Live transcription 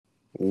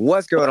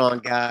What's going on,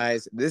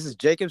 guys? This is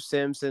Jacob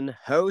Simpson,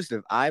 host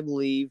of I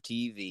Believe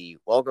TV.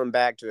 Welcome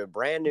back to a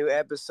brand new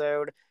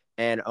episode.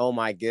 And oh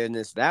my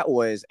goodness, that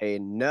was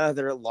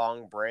another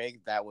long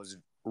break that was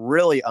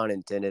really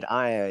unintended.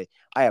 I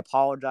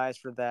apologize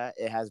for that.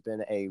 It has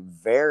been a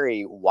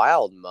very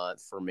wild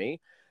month for me.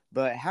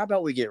 But how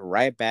about we get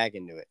right back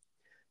into it?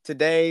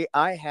 Today,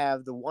 I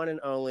have the one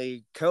and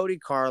only Cody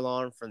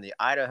Carlon from the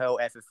Idaho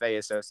FFA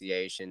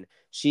Association.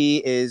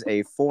 She is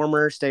a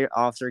former state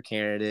officer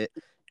candidate,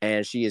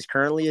 and she is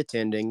currently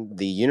attending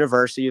the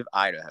University of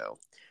Idaho.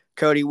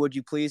 Cody, would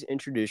you please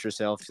introduce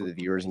yourself to the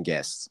viewers and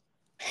guests?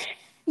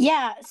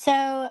 Yeah,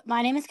 so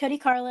my name is Cody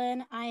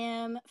Carlon. I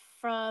am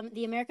from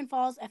the American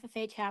Falls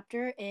FFA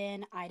chapter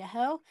in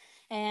Idaho,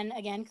 and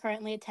again,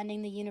 currently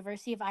attending the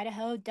University of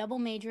Idaho, double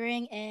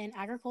majoring in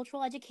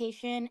agricultural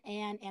education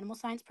and animal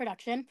science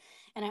production.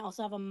 And I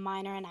also have a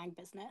minor in ag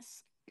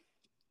business.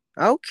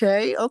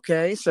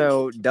 Okay.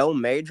 So double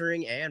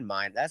majoring and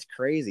mine. That's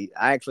crazy.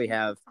 I actually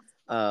have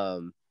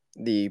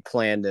the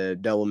plan to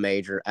double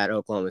major at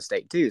Oklahoma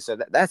State too. So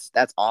that's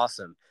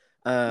awesome.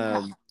 Yeah.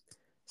 Um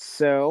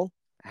So,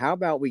 how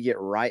about we get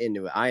right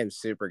into it? I am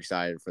super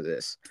excited for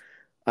this.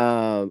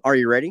 Are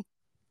you ready?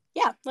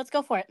 Yeah, let's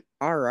go for it.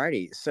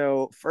 Alrighty.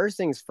 So, first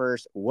things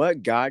first,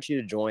 what got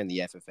you to join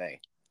the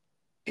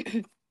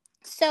FFA?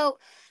 So,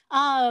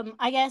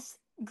 I guess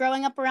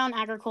growing up around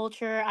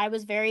agriculture, I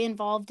was very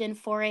involved in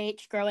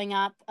 4-H growing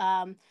up.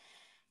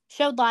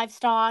 Showed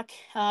livestock.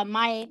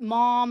 My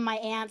mom, my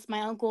aunts,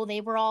 my uncle,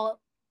 they were all,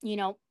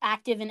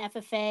 active in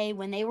FFA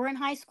when they were in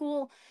high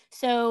school.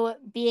 So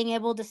being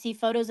able to see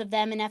photos of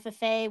them in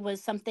FFA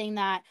was something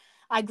that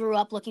I grew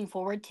up looking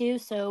forward to.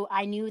 So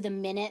I knew the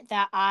minute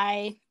that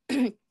I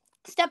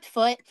stepped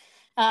foot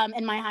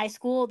in my high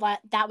school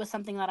that was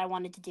something that I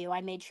wanted to do. I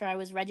made sure I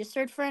was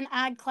registered for an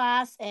ag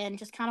class and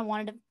just kind of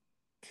wanted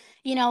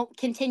to,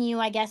 continue,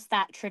 I guess,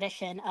 that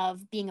tradition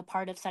of being a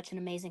part of such an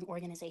amazing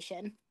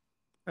organization.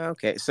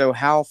 Okay. So,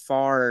 how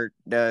far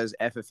does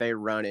FFA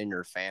run in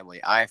your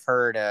family? I've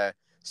heard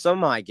some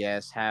of my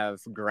guests have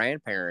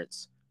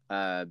grandparents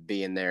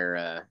be in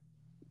their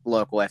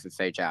local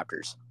FFA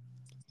chapters.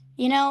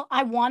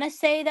 I want to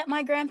say that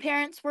my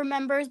grandparents were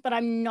members, but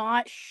I'm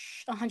not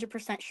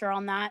 100% sure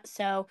on that.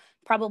 So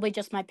probably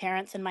just my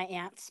parents and my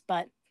aunts.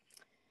 But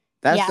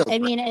That's yeah, still I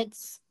mean,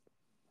 it's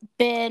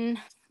been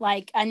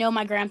like I know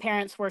my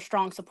grandparents were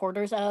strong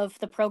supporters of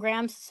the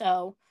programs.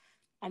 So,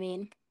 I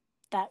mean,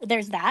 that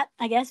there's that,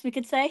 I guess we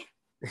could say.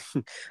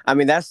 I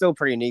mean, that's still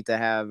pretty neat to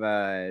have,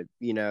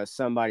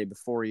 somebody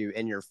before you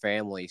in your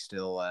family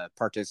still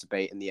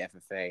participate in the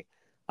FFA.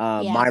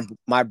 Yeah.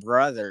 My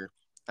brother,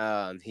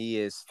 he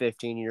is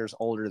 15 years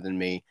older than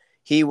me.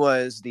 He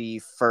was the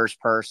first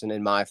person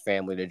in my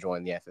family to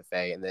join the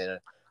FFA, and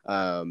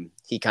then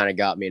he kind of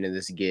got me into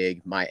this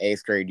gig my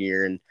eighth grade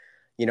year, and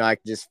I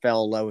just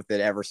fell in love with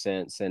it ever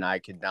since, and I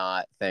could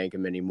not thank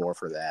him anymore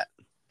for that.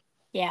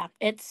 Yeah,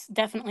 it's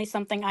definitely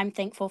something I'm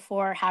thankful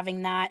for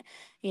having that,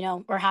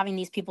 or having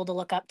these people to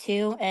look up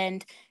to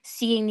and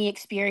seeing the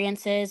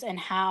experiences and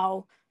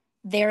how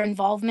their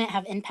involvement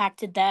have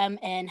impacted them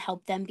and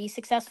helped them be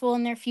successful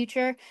in their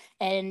future,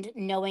 and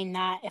knowing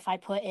that if I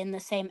put in the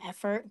same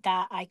effort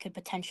that I could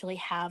potentially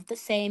have the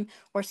same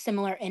or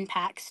similar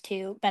impacts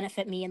to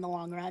benefit me in the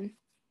long run.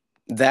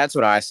 That's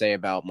what I say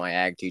about my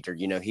ag teacher.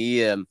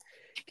 He's kind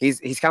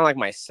of like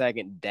my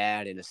second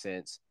dad in a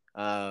sense.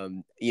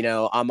 I'm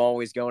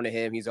always going to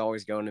him. He's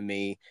always going to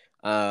me.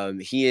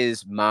 He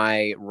is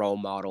my role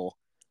model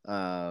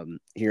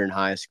here in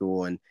high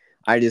school, and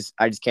I just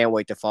can't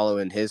wait to follow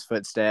in his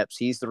footsteps.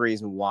 He's the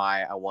reason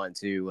why I want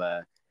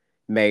to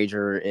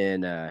major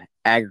in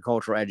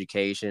agricultural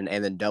education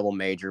and then double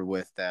major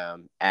with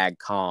ag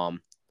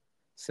com.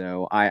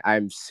 So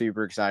I'm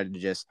super excited to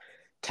just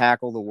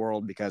tackle the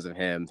world because of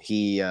him.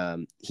 He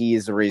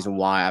is the reason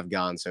why I've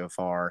gone so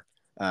far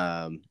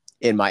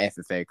in my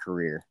FFA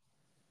career.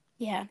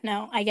 Yeah,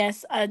 no, I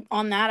guess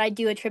on that, I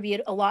do attribute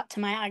a lot to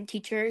my ag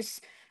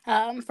teachers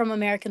from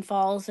American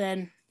Falls.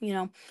 And,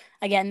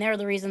 again, they're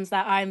the reasons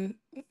that I'm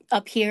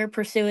up here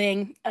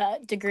pursuing a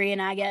degree in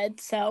ag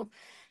ed. So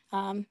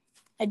um,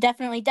 I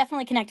definitely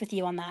connect with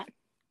you on that.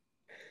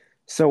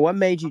 So what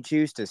made you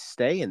choose to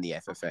stay in the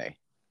FFA?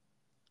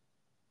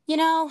 You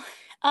know,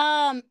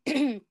 um,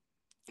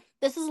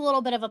 this is a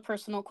little bit of a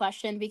personal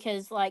question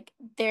because, like,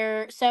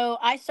 so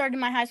I started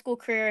my high school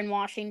career in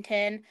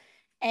Washington,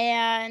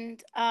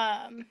 and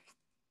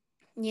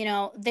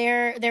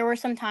there were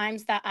some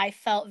times that I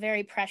felt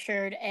very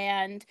pressured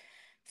and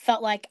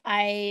felt like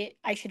I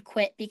should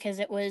quit because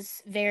it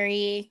was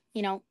very,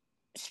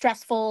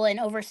 stressful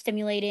and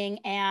overstimulating.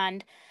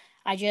 And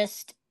I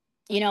just,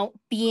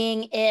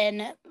 being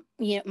in,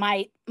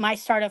 my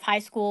start of high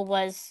school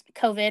was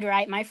COVID,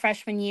 right? My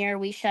freshman year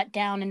we shut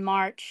down in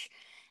March,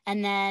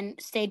 and then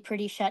stayed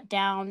pretty shut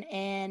down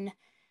in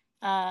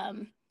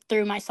um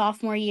through my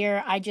sophomore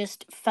year. I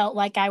just felt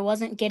like I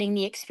wasn't getting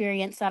the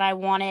experience that I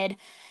wanted,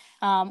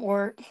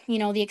 or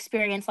the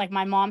experience like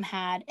my mom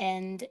had.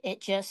 And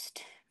it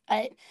just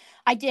I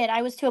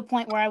was to a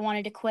point where I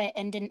wanted to quit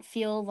and didn't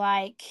feel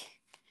like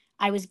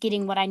I was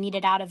getting what I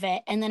needed out of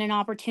it. And then an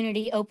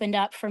opportunity opened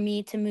up for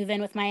me to move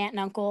in with my aunt and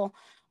uncle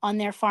on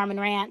their farm and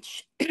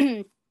ranch.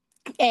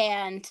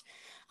 And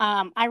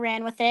I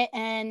ran with it.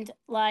 And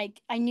like,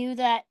 I knew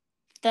that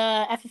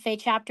the FFA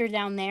chapter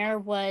down there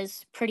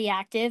was pretty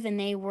active, and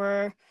they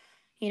were,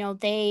 you know,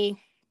 they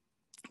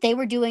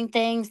were doing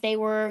things. They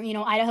were,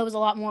 Idaho was a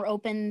lot more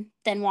open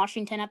than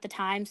Washington at the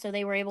time, so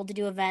they were able to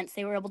do events,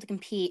 they were able to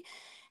compete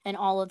and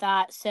all of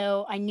that.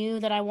 So I knew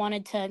that I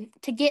wanted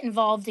to get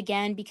involved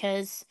again,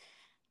 because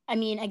I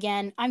mean,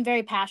 again, I'm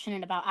very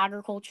passionate about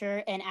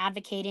agriculture and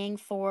advocating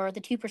for the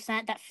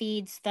 2% that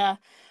feeds the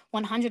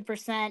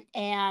 100%.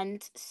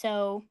 And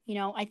so,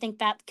 I think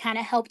that kind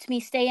of helped me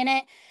stay in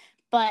it.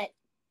 But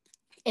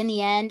in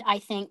the end, I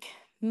think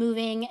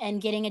moving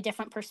and getting a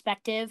different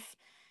perspective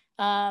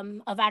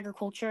of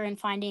agriculture and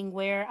finding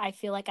where I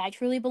feel like I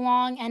truly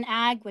belong in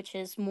ag, which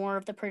is more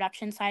of the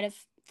production side of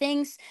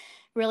things,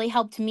 really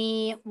helped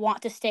me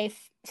want to stay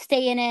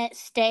in it,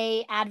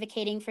 stay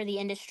advocating for the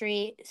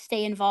industry,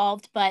 stay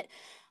involved. But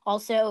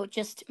also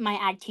just my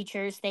ag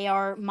teachers, they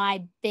are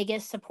my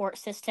biggest support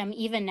system.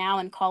 Even now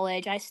in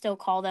college, I still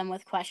call them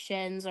with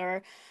questions,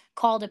 or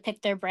call to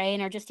pick their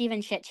brain, or just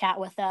even chit chat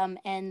with them.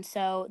 And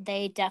so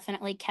they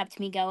definitely kept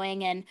me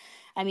going. And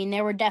I mean,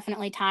 there were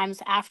definitely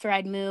times after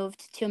I'd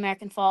moved to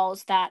American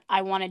Falls that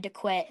I wanted to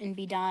quit and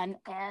be done,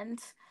 and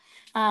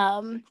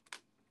um,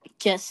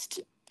 just,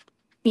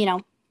 you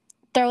know,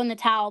 throw in the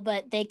towel.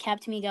 But they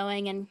kept me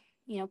going, and,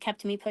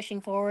 kept me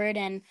pushing forward.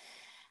 And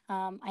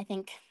I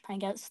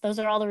guess those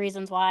are all the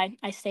reasons why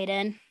I stayed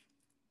in.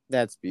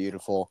 That's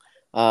beautiful.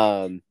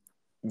 Um,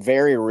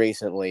 Very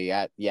recently,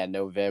 at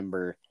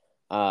November,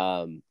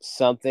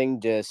 something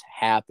just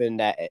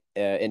happened at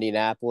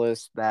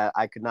Indianapolis that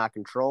I could not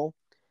control.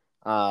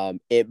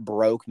 It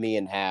broke me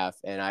in half,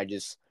 and I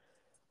just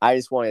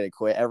wanted to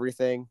quit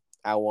everything.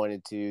 I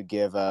wanted to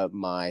give up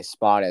my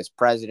spot as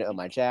president of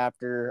my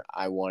chapter.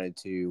 I wanted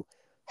to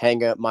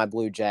hang up my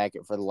blue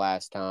jacket for the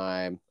last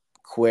time,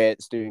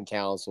 quit student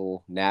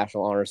council,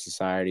 National Honor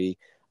Society.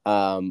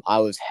 I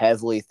was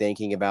heavily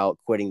thinking about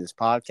quitting this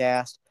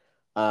podcast.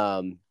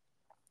 Um,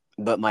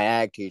 but my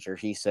ag teacher,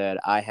 he said,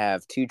 I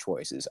have two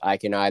choices. I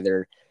can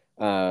either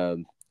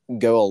um,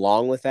 go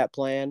along with that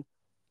plan,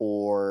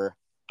 or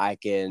I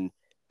can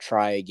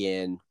try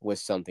again with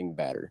something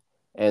better.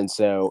 And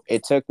so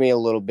it took me a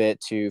little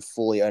bit to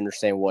fully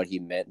understand what he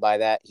meant by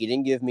that. He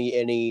didn't give me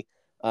any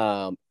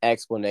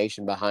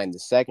explanation behind the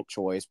second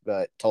choice,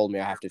 but told me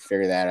I have to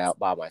figure that out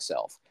by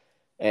myself.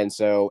 And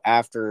so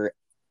after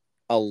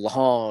a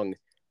long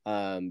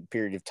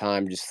period of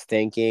time just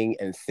thinking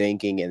and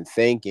thinking and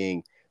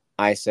thinking,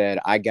 I said,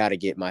 I got to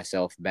get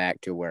myself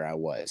back to where I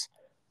was.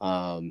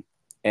 Um,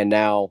 and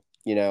now,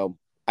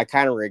 I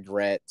kind of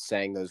regret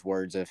saying those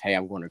words of, hey,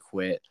 I'm going to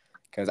quit,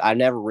 because I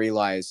never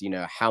realized,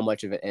 how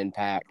much of an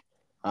impact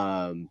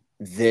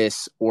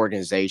this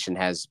organization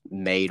has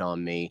made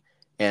on me,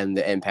 and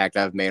the impact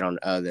I've made on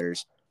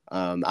others.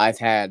 I've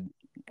had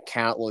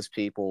countless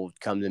people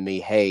come to me,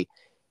 hey,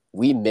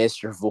 we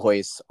miss your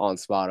voice on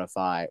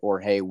Spotify, or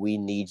hey, we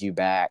need you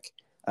back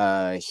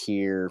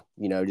here,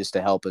 just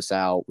to help us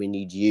out. We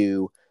need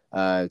you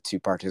to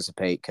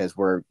participate because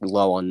we're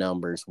low on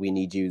numbers. We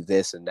need you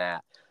this and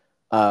that.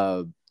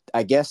 Uh,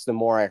 I guess the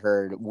more I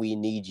heard, we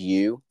need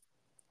you,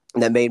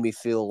 that made me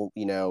feel,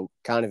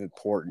 kind of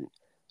important.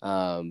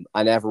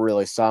 I never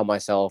really saw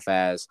myself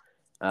as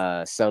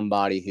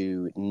somebody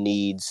who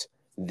needs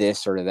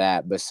this or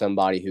that, but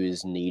somebody who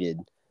is needed.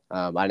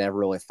 I never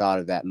really thought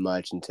of that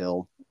much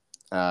until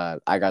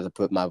I got to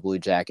put my blue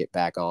jacket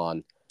back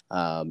on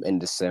in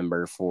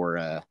December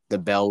for the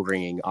bell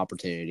ringing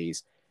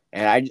opportunities.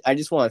 And I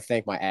just want to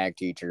thank my ag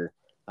teacher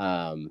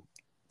um,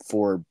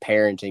 for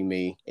parenting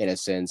me in a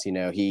sense.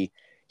 He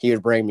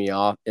would bring me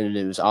off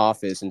into his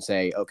office and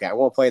say, okay, I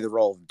want to play the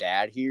role of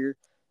dad here.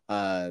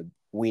 Uh,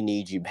 we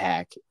need you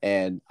back.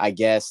 And I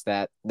guess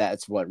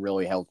that's what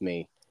really helped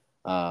me.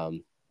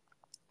 Um,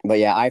 but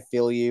yeah, I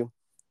feel you.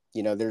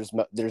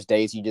 There's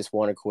days you just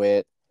want to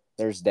quit.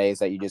 There's days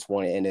that you just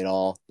want to end it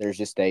all. There's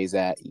just days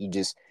that you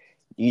just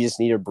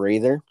need a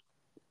breather.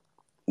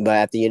 But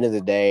at the end of the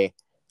day,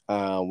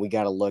 we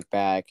got to look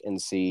back and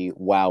see,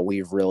 wow,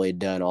 we've really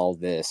done all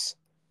this.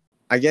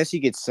 I guess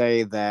you could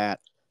say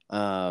that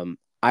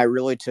I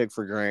really took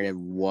for granted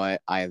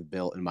what I have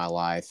built in my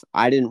life.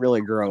 I didn't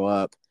really grow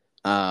up,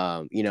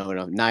 in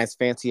a nice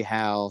fancy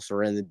house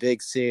or in the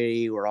big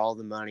city where all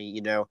the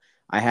money,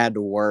 I had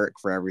to work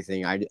for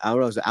everything. I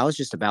was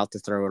just about to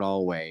throw it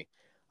all away.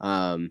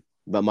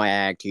 But my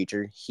ag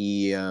teacher,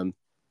 he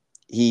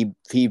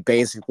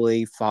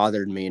basically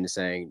fathered me into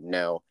saying,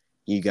 no,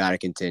 you got to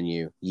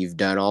continue. You've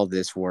done all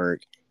this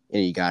work,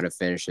 and you got to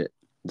finish it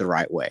the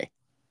right way.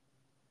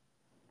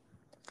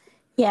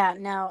 Yeah,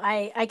 no,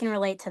 I can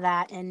relate to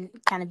that, and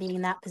kind of being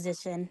in that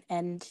position,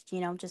 and,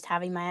 just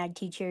having my ag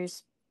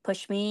teachers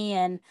push me,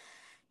 and,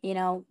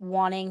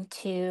 wanting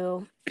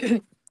to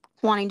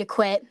wanting to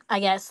quit. I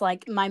guess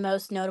like my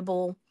most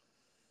notable,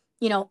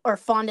 or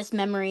fondest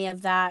memory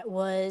of that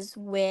was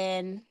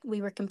when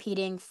we were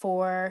competing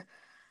for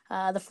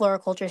the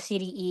floriculture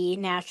CDE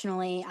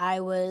nationally, I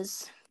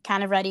was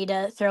kind of ready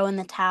to throw in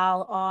the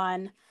towel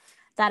on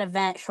that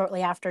event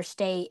shortly after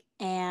state.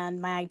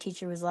 And my ag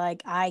teacher was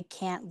like, I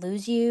can't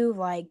lose you.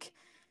 Like,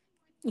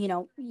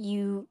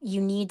 you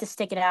need to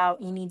stick it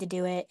out, you need to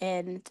do it.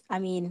 And I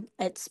mean,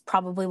 it's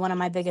probably one of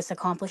my biggest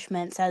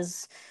accomplishments,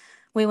 as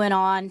we went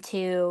on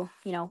to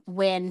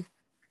win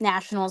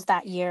nationals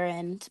that year,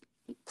 and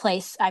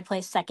I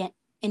placed second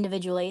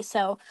individually.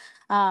 So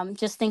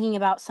just thinking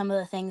about some of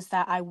the things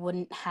that I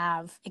wouldn't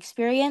have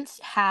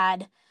experienced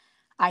had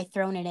I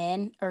thrown it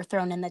in or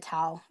thrown in the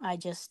towel.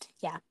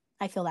 Yeah,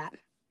 I feel that.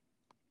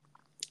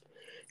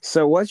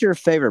 So, what's your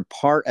favorite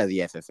part of the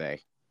FFA?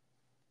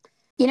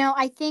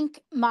 I think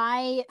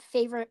my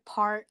favorite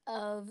part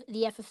of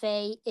the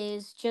FFA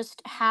is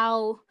just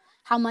how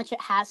much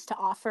it has to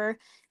offer,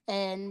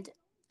 and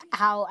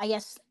how, I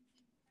guess,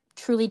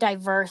 truly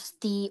diverse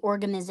the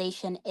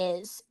organization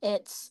is.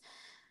 It's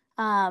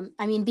I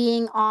mean,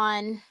 being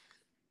on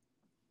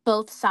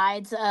both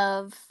sides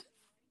of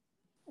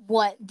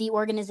what the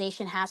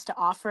organization has to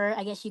offer,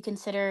 I guess you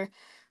consider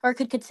or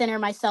could consider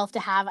myself to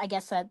have, I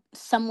guess, a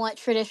somewhat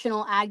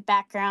traditional ag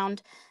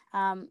background.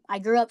 I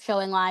grew up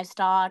showing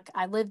livestock.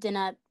 I lived in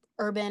a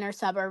urban or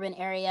suburban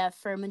area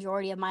for a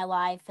majority of my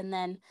life, and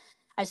then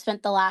I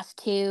spent the last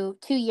two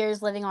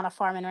years living on a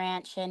farm and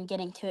ranch and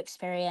getting to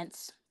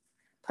experience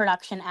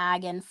production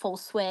ag in full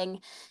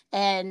swing.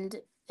 And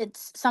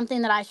it's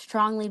something that I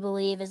strongly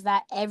believe is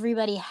that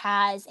everybody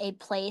has a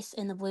place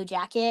in the blue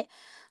jacket,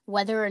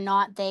 whether or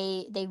not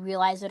they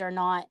realize it or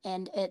not.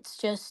 And it's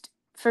just,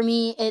 for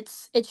me,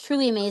 it's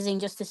truly amazing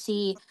just to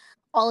see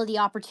all of the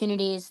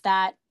opportunities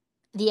that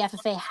the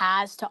FFA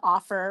has to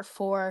offer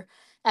for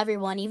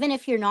everyone, even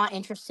if you're not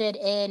interested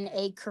in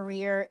a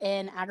career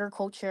in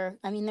agriculture.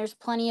 I mean, there's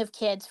plenty of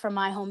kids from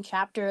my home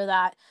chapter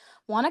that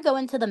want to go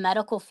into the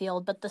medical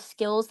field, but the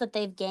skills that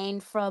they've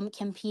gained from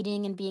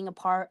competing and being a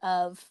part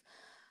of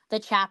the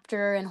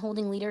chapter and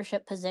holding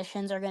leadership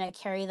positions are going to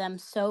carry them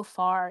so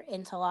far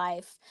into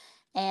life.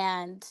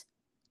 And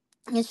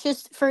it's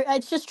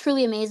just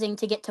truly amazing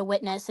to get to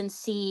witness and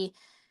see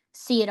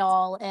it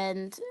all.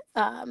 And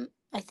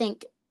I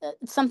think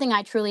it's something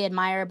I truly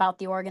admire about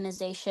the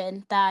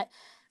organization, that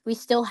we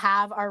still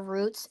have our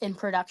roots in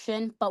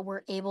production, but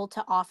we're able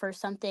to offer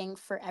something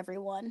for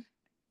everyone.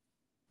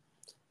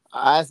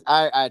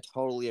 I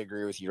totally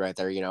agree with you right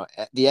there.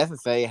 The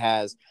FFA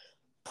has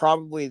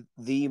probably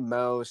the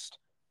most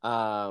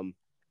amount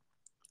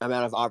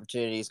of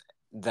opportunities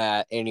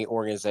that any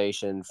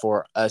organization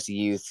for us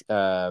youth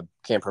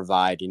can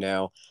provide.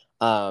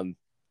 Not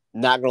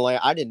gonna lie,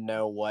 I didn't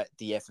know what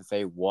the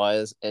FFA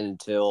was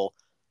until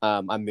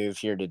I moved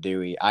here to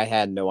Dewey. I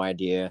had no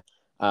idea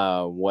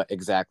what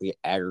exactly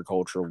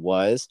agriculture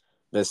was,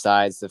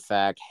 besides the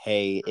fact,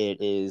 hey, it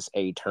is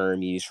a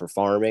term used for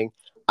farming.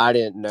 I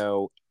didn't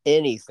know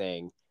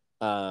anything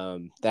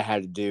that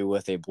had to do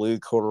with a blue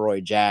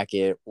corduroy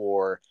jacket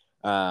or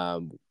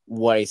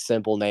what a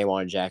simple name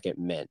on a jacket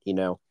meant.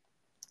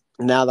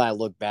 Now that I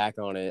look back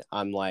on it,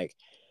 I'm like,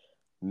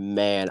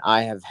 man,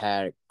 I have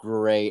had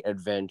great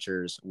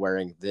adventures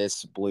wearing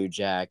this blue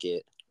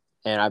jacket.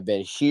 And I've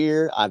been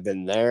here, I've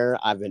been there,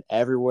 I've been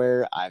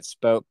everywhere. I've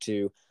spoke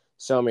to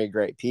so many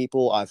great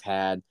people. I've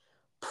had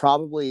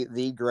probably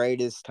the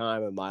greatest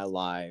time of my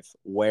life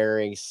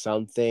wearing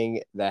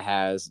something that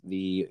has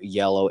the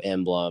yellow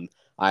emblem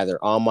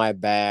either on my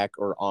back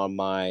or on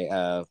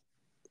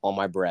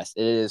my breast.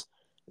 It is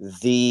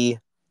the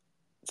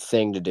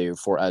thing to do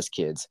for us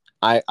kids.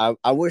 I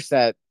wish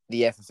that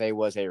the FFA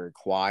was a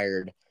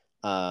required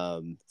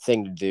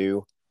thing to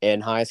do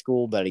in high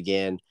school, but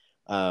again,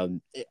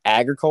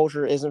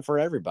 agriculture isn't for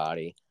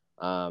everybody.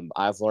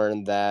 I've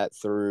learned that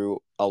through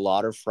a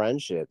lot of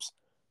friendships.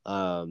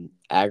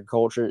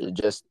 Agriculture, it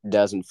just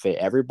doesn't fit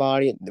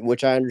everybody,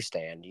 which I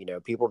understand.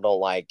 People don't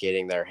like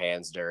getting their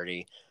hands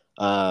dirty,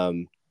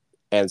 and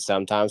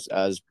sometimes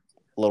us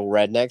little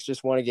rednecks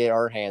just want to get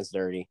our hands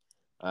dirty,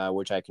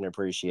 which I can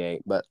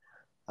appreciate. But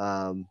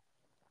um,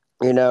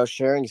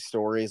 sharing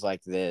stories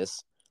like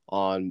this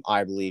on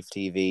I Believe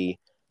TV,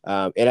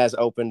 it has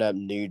opened up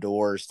new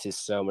doors to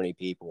so many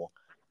people.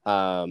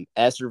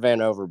 Esther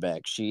Van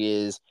Overbeck, she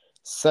is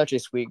such a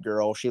sweet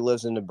girl. She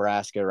lives in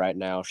Nebraska right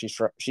now.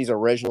 She's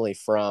originally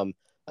from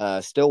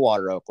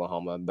Stillwater,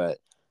 Oklahoma, but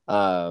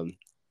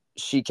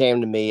she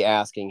came to me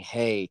asking,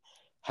 "Hey,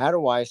 how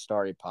do I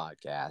start a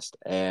podcast?"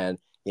 And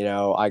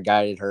I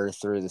guided her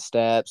through the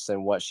steps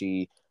and what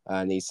she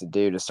needs to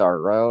do to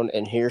start her own.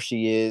 And here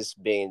she is,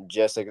 being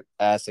just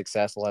as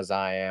successful as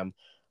I am.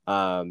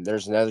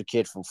 There's another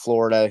kid from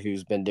Florida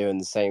who's been doing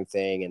the same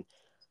thing.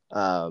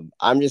 And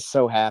I'm just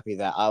so happy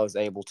that I was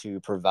able to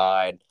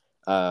provide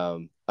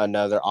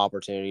another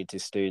opportunity to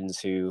students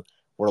who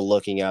were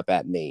looking up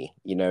at me.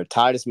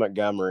 Titus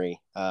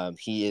Montgomery,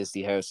 he is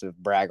the host of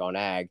Brag on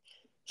Ag.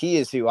 He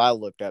is who I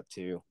looked up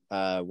to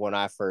when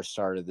I first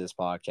started this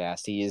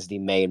podcast. He is the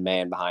main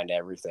man behind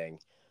everything.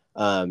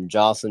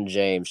 Jocelyn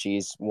James,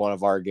 she's one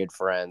of our good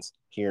friends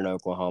here in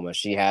Oklahoma.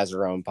 She has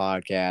her own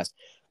podcast,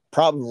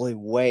 probably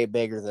way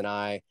bigger than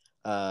I.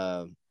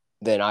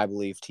 than I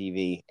Believe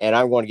TV. And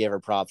I'm going to give her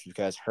props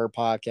because her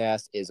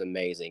podcast is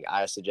amazing.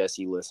 I suggest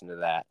you listen to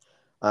that.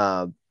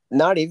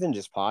 Not even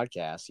just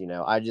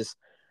podcasts,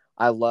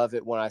 I love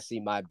it when I see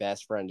my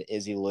best friend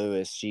Izzy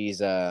Lewis.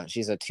 She's a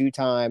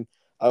two-time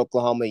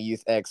Oklahoma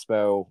Youth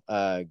Expo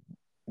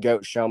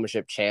goat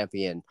showmanship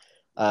champion.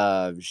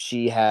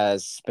 She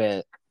has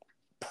spent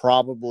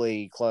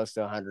probably close to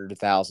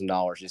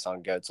 $100,000 just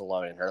on goats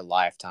alone in her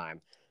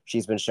lifetime.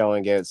 She's been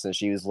showing goats since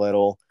she was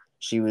little.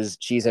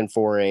 She's in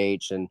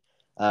 4-H and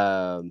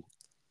um,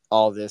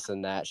 all this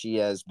and that. She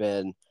has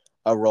been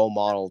a role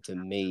model to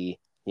me.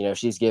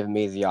 She's given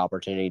me the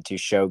opportunity to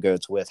show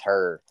goats with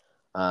her.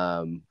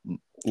 Um,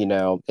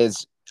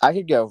 it's I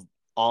could go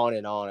on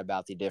and on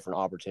about the different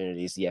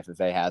opportunities the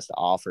FFA has to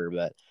offer,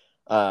 but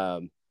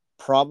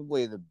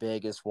probably the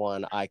biggest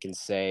one I can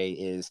say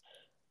is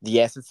the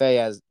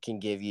FFA can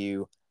give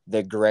you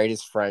the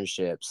greatest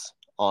friendships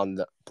on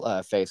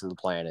the face of the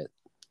planet.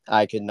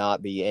 I could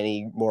not be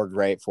any more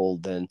grateful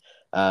than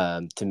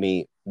to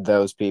meet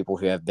those people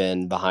who have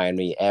been behind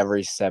me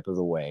every step of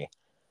the way.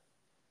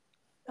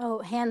 Oh,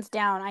 hands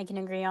down, I can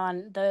agree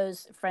on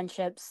those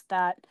friendships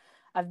that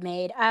I've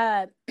made.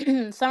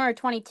 Summer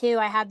 22,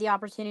 I had the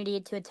opportunity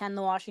to attend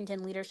the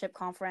Washington Leadership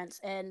Conference,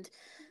 and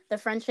the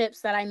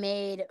friendships that I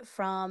made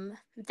from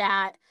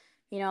that,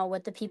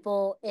 with the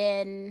people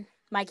in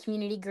my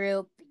community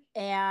group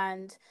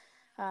and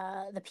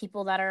the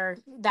people that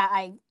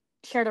I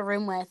shared a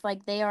room with,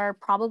 like they are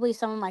probably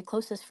some of my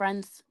closest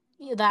friends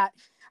that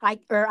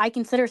I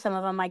consider some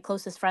of them my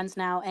closest friends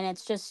now, and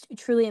it's just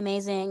truly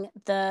amazing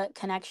the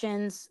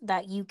connections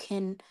that you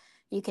can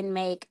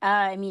make.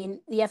 I mean,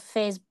 the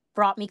FFA's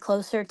brought me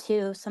closer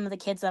to some of the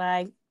kids that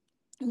I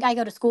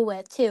go to school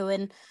with too,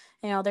 and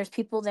there's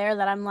people there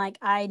that I'm like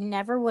I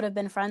never would have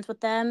been friends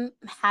with them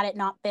had it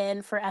not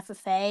been for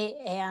FFA,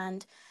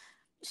 and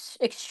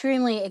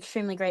extremely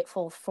extremely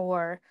grateful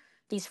for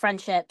these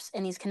friendships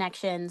and these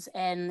connections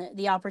and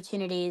the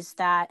opportunities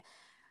that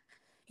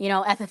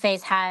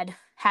FFA's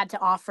had to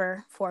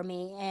offer for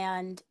me.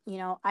 And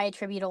I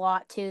attribute a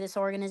lot to this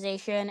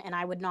organization, and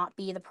I would not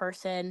be the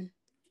person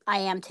I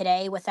am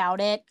today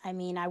without it. I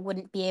mean, I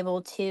wouldn't be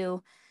able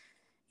to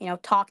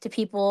talk to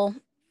people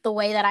the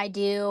way that I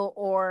do,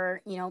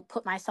 or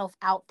put myself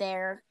out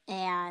there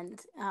and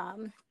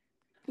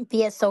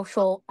be as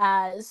social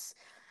as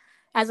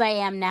I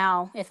am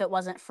now if it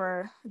wasn't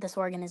for this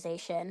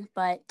organization.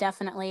 But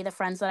definitely the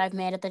friends that I've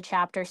made at the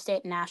chapter,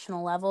 state, and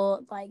national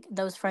level, like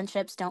those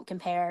friendships don't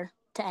compare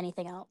to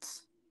anything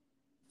else.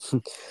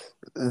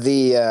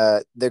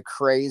 The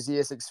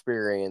craziest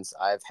experience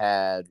I've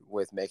had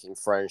with making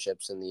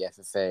friendships in the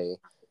FFA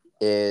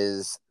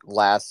is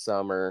last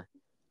summer.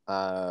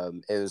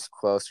 It was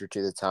closer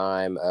to the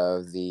time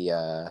of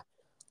the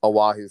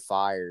Oahu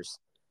fires.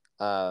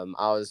 I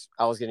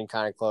was getting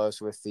kind of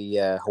close with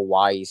the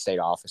Hawaii state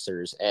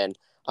officers, and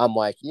I'm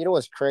like,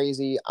 what's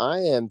crazy? I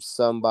am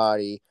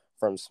somebody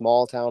from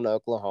small town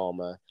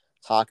Oklahoma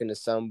talking to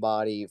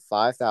somebody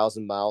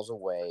 5,000 miles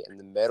away in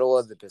the middle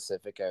of the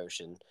Pacific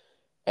Ocean,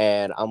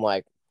 and I'm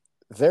like,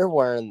 they're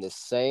wearing the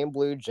same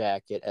blue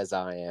jacket as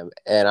I am,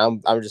 and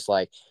I'm just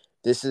like,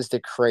 this is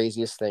the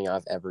craziest thing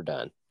I've ever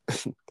done.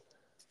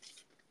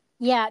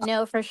 Yeah,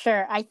 no, for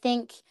sure. I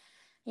think,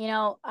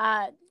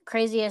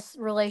 craziest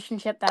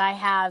relationship that I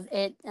have,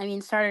 I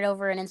mean, started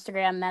over an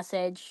Instagram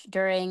message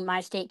during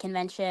my state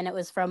convention. It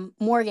was from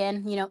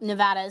Morgan,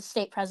 Nevada's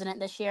state president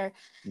this year.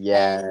 And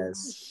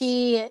Yes.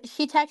 she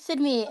texted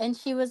me and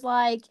she was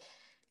like,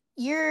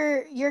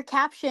 your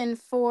caption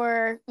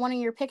for one of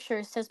your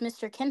pictures says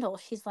Mr. Kindle.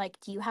 She's like,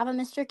 "Do you have a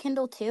Mr.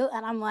 Kindle too?"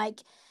 And I'm like,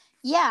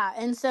 "Yeah."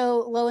 And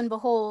so lo and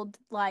behold,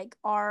 like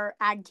our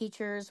ag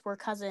teachers were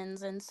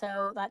cousins, and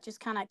so that just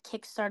kind of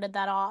kick-started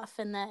that off.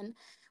 And then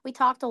we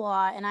talked a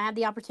lot, and I had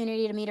the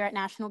opportunity to meet her at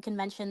national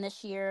convention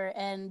this year.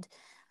 And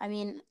I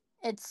mean,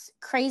 it's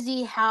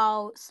crazy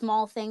how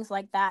small things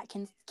like that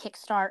can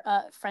kickstart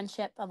a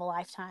friendship of a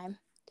lifetime.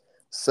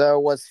 So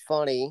what's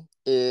funny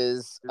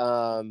is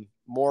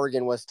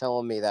Morgan was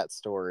telling me that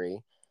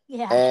story,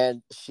 Yeah.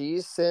 and she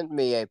sent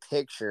me a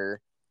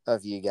picture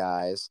of you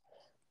guys.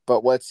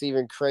 But what's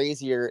even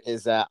crazier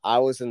is that I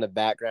was in the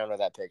background of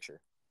that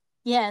picture.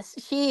 Yes,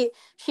 she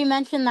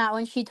mentioned that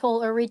when she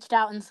told or reached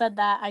out and said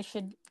that I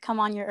should come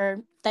on your,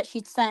 or that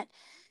she'd sent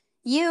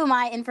you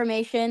my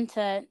information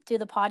to do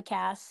the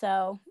podcast.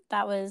 So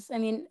that was, I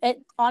mean,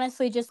 it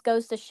honestly just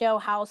goes to show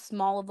how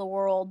small of the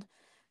world,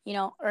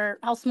 or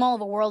how small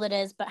of a world it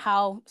is, but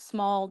how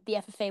small the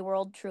FFA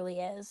world truly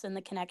is, and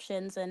the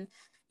connections. And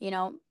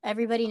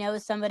everybody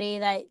knows somebody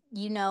that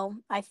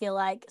I feel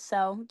like,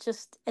 so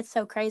just it's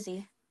so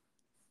crazy.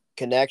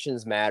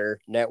 Connections matter.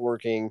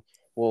 Networking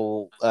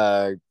will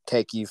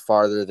take you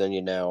farther than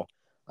you know.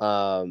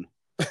 Um,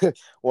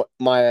 what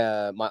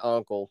my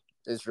uncle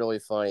is really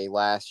funny.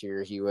 Last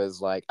year, he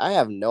was like, "I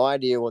have no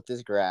idea what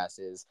this grass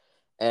is,"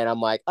 and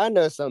I'm like, "I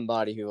know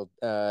somebody who will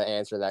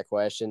answer that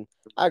question."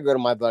 I go to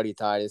my buddy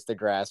Titus, the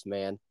grass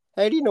man.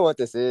 Hey, do you know what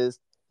this is?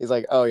 He's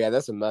like, "Oh yeah,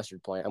 that's a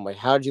mustard plant." I'm like,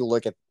 "How did you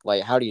look at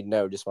How do you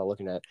know just by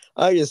looking at it?"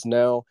 I just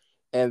know.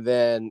 And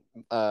then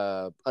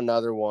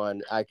another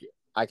one, I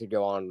could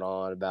go on and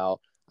on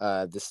about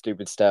the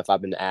stupid stuff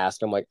I've been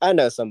asked. I'm like, I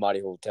know somebody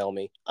who will tell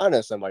me. I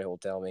know somebody who will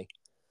tell me.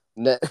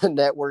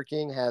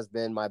 Networking has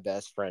been my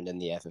best friend in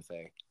the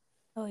FFA.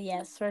 Oh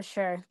yes, for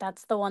sure.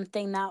 That's the one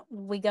thing that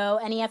we go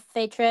any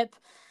FFA trip.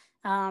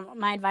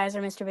 My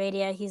advisor, Mr.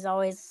 Badia, he's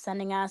always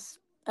sending us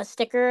a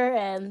sticker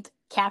and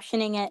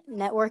captioning it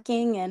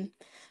networking, and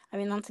I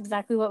mean that's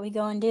exactly what we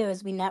go and do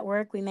is we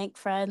network, we make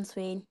friends,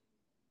 we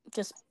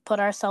just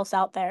put ourselves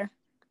out there.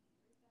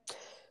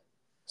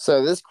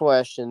 So this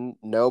question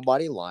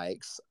nobody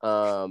likes.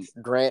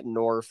 Grant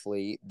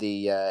Norfleet,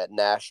 the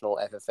National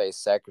FFA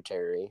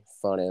Secretary,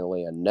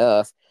 funnily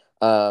enough,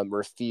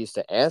 refused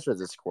to answer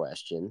this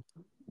question,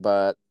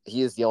 but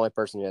he is the only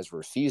person who has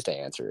refused to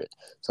answer it.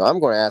 So I'm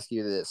going to ask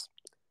you this: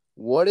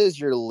 what is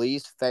your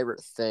least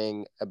favorite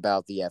thing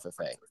about the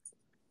FFA?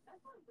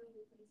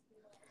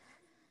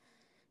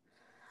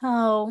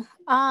 Oh,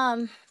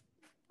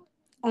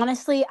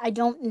 honestly, I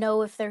don't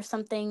know if there's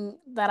something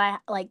that I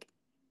like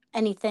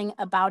anything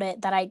about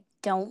it that I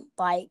don't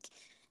like.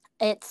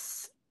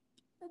 It's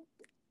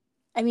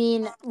I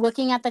mean,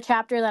 looking at the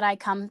chapter that I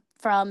come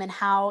from and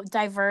how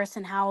diverse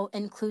and how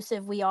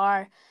inclusive we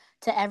are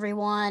to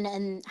everyone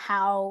and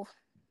how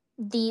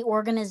the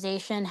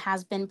organization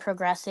has been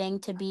progressing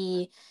to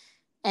be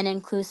an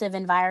inclusive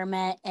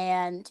environment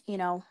and,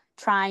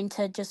 trying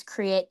to just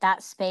create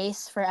that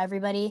space for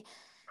everybody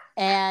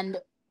and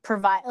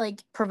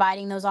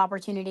providing those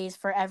opportunities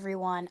for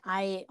everyone.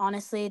 I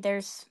honestly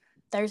there's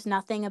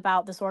nothing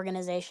about this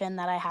organization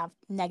that I have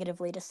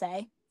negatively to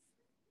say.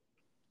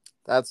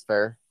 That's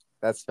fair.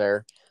 That's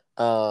fair.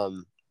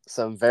 Um,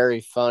 some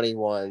very funny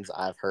ones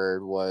I've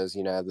heard was,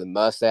 the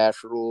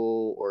mustache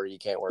rule, or you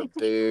can't wear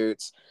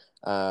boots,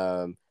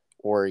 um,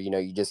 or,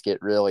 you just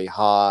get really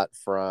hot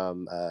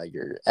from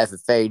your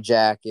FFA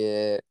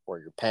jacket or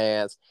your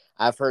pants.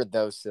 I've heard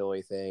those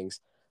silly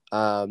things.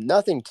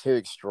 Nothing too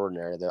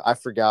extraordinary, though. I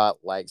forgot,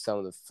 like, some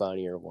of the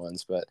funnier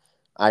ones, but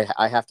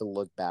I have to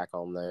look back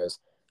on those.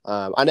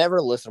 I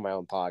never listen to my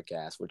own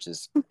podcast, which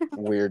is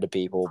weird to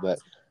people, but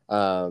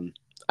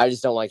I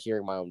just don't like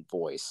hearing my own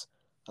voice.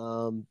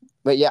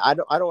 But yeah, I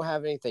don't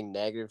have anything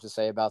negative to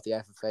say about the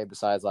FFA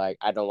besides like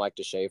I don't like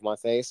to shave my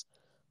face,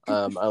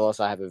 unless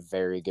I have a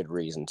very good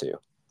reason to.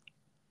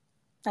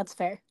 That's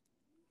fair.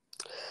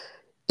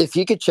 If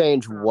you could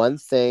change one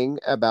thing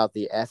about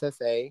the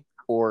FFA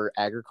or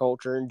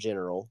agriculture in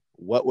general,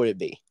 what would it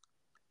be?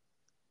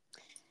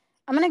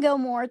 I'm going to go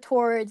more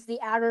towards the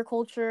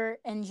agriculture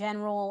in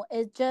general.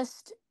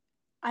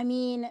 I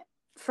mean,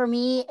 for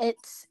me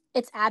it's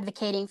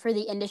advocating for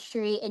the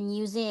industry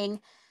and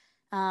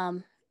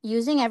um,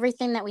 using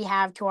everything that we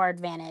have to our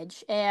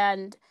advantage.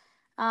 And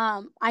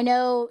I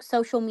know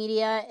social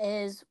media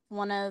is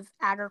one of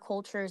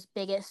agriculture's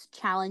biggest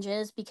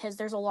challenges because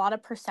there's a lot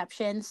of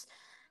perceptions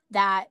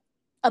that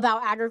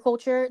about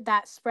agriculture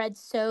that spread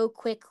so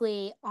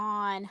quickly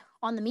on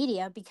the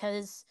media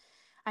because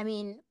I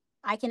mean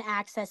I can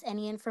access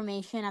any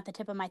information at the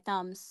tip of my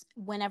thumbs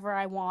whenever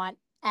I want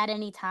at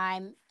any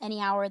time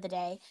any hour of the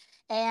day.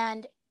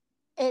 And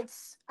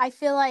I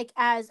feel like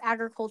as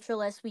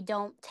agriculturalists we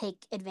don't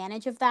take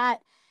advantage of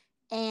that,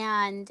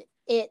 and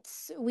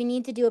we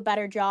need to do a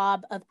better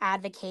job of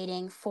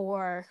advocating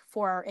for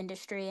our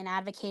industry and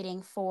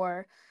advocating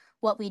for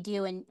what we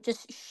do and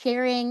just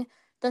sharing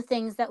the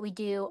things that we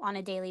do on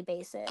a daily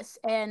basis.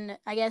 And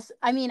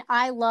I mean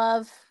I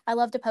love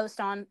to post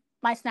on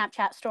my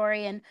Snapchat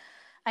story, and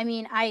I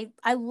mean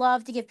I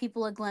love to give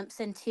people a glimpse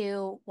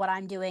into what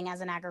I'm doing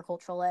as an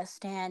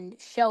agriculturalist and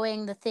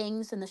showing the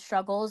things and the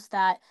struggles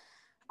that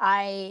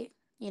I,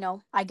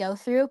 I go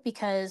through,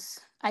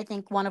 because I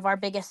think one of our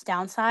biggest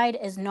downside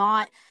is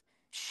not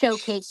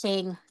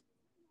showcasing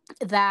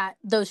that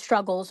those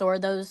struggles or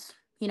those,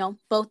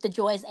 both the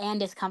joys and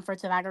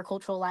discomforts of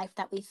agricultural life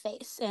that we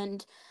face,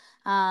 and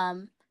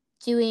um,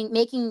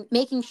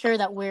 making sure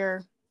that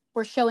we're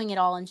showing it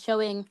all and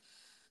showing,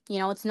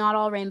 it's not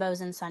all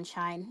rainbows and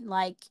sunshine.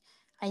 Like,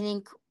 I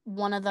think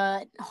one of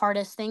the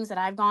hardest things that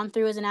I've gone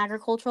through as an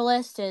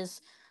agriculturalist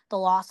is the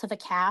loss of a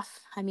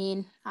calf. I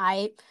mean,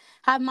 I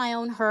have my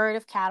own herd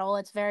of cattle.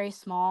 It's very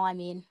small. I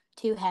mean,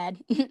 two head.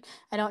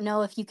 I don't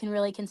know if you can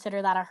really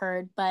consider that a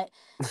herd, but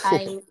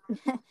I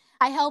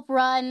I help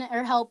run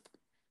or help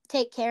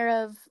take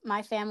care of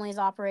my family's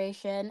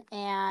operation.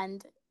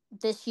 And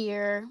this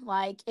year,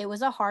 like, it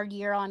was a hard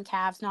year on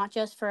calves, not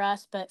just for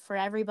us, but for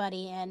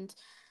everybody. And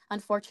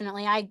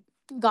unfortunately, I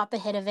got the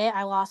hit of it.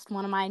 I lost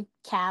one of my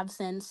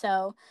calves. And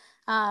so,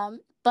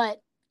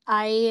 but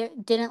I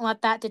didn't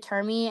let that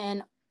deter me,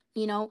 and,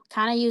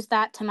 kind of use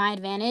that to my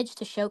advantage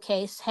to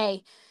showcase,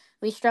 hey,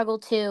 we struggle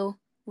too.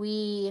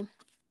 We,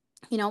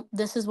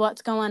 this is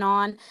what's going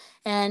on.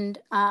 And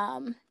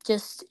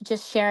just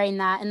sharing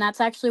that. And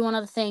that's actually one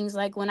of the things,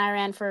 like when I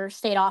ran for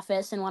state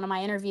office, in one of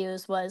my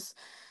interviews was,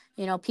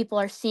 people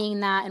are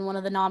seeing that, and one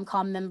of the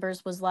nomcom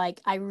members was like,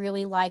 I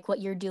really like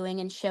what you're doing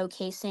and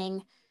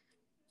showcasing,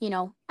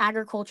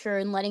 agriculture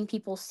and letting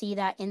people see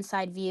that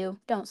inside view.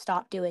 Don't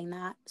stop doing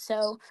that.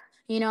 So,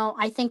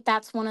 I think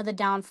that's one of the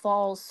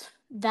downfalls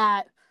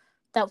that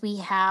we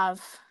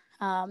have,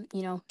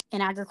 in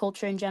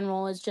agriculture in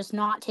general, is just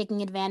not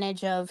taking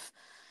advantage of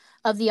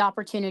the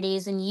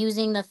opportunities and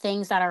using the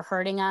things that are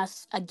hurting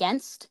us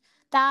against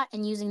that,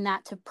 and using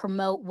that to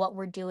promote what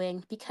we're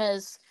doing.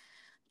 Because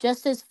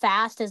just as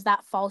fast as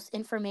that false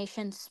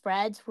information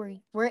spreads,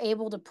 we're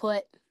able to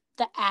put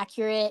the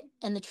accurate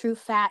and the true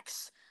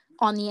facts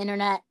on the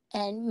internet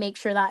and make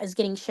sure that is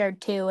getting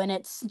shared too, and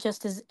it's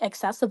just as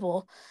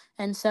accessible.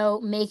 And so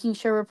making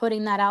sure we're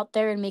putting that out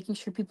there and making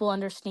sure people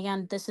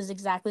understand this is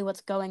exactly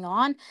what's going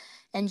on,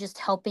 and just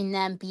helping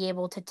them be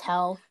able to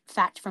tell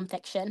fact from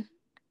fiction.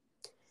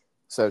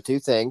 So, two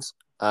things.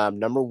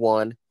 Number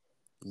one,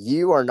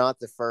 you are not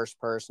the first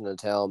person to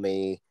tell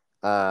me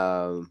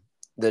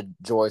the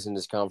joys and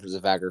discomforts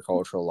of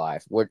agricultural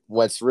life.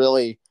 What's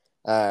really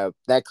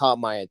that caught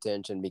my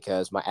attention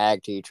because my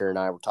ag teacher and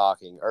I were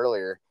talking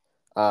earlier.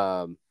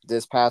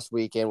 This past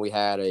weekend, we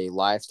had a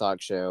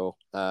livestock show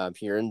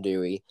here in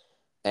Dewey,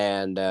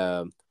 and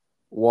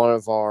one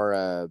of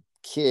our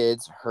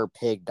kids, her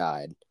pig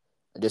died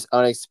just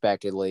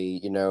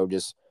unexpectedly.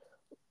 Just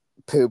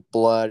poop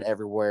blood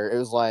everywhere. It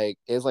was like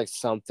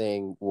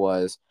something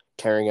was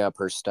tearing up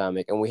her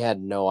stomach, and we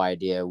had no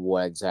idea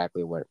what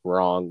exactly went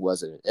wrong.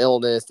 Was it an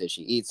illness? Did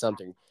she eat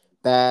something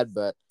bad?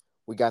 But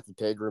we got the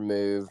pig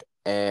removed,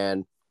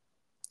 and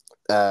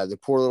the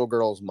poor little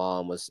girl's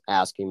mom was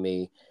asking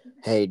me,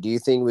 "Hey, do you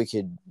think we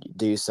could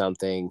do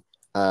something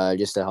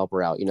just to help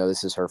her out?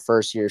 This is her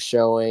first year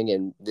showing,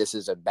 and this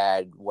is a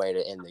bad way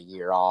to end the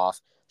year off.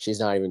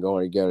 She's not even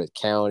going to go to the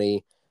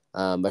county,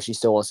 but she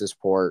still wants to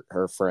support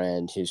her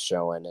friend who's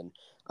showing." And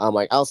I'm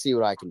like, "I'll see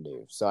what I can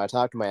do." So I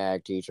talked to my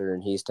ag teacher,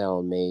 and he's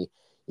telling me,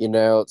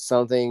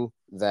 something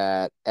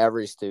that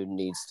every student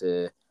needs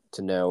to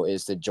know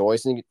is the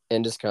joys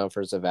and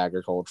discomforts of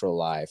agricultural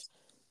life,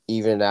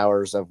 even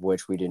hours of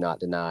which we do not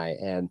deny.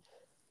 And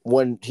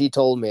when he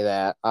told me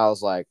that, I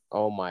was like,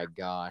 "Oh my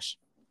gosh!"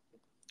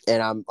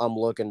 And I'm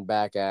looking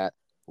back at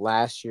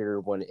last year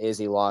when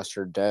Izzy lost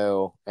her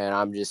doe, and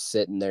I'm just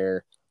sitting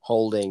there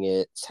holding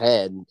its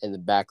head in the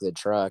back of the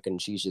truck,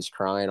 and she's just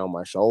crying on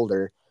my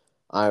shoulder.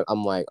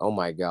 I'm like, "Oh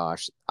my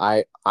gosh,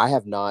 I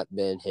have not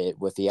been hit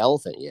with the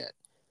elephant yet."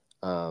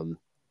 Um,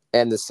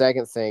 and the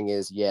second thing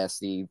is, yes,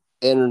 the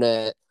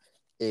internet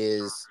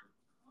is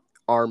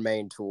our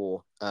main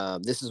tool.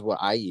 This is what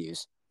I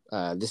use.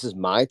 This is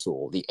my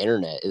tool. The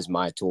internet is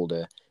my tool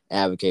to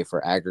advocate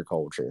for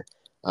agriculture.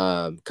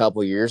 A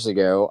couple years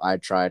ago, I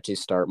tried to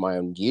start my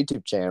own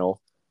YouTube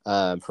channel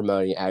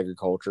promoting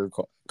agriculture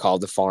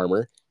called The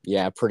Farmer.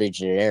 Yeah, pretty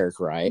generic,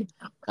 right?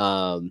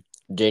 Um,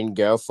 didn't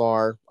go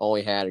far.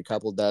 Only had a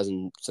couple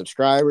dozen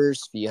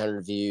subscribers, few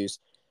hundred views.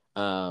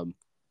 Um,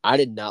 I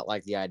did not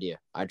like the idea.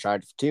 I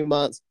tried for 2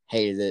 months,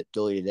 hated it,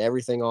 deleted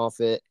everything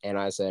off it, and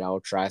I said I'll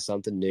try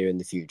something new in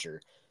the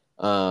future.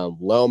 Lo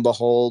and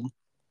behold,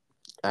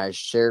 I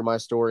shared my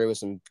story with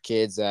some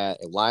kids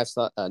at a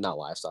livestock, not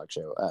livestock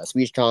show,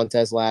 speech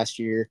contest last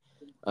year.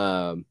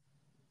 Um,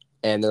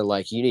 and they're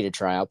like, "You need to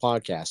try out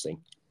podcasting."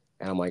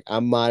 And I'm like, "I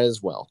might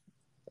as well."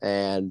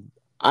 And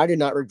I did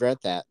not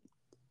regret that.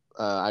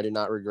 I did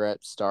not regret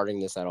starting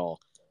this at all.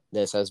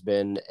 This has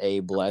been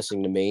a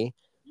blessing to me,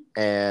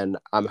 and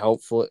I'm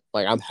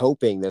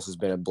hoping this has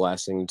been a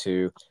blessing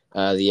to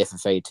the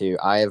FFA too.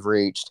 I have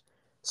reached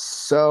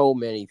so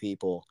many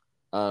people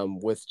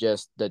with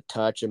just the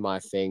touch of my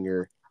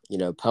finger.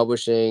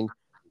 Publishing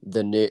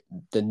the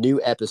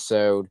new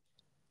episode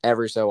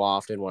every so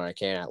often when I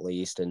can, at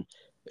least, and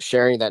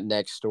sharing that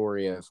next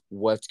story of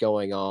what's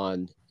going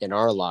on in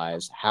our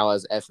lives. How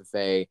has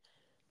FFA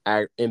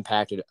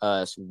impacted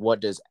us? What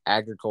does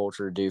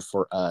agriculture do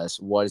for us?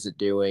 What is it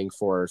doing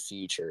for our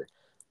future?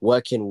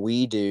 What can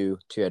we do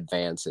to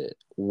advance it?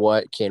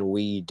 What can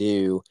we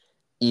do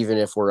even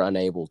if we're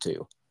unable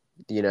to?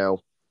 You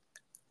know,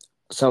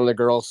 some of the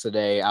girls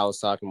today, I was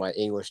talking to my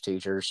English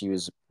teacher. She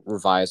was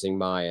revising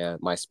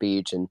my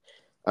speech, and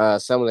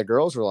some of the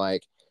girls were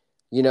like,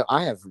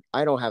 I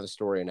don't have a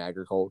story in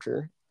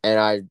agriculture. And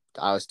I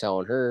was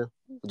telling her,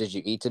 "Did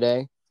you eat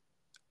today?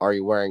 Are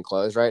you wearing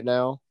clothes right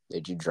now?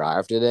 Did you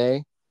drive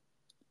today?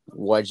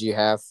 What'd you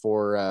have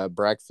for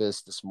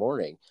breakfast this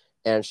morning?"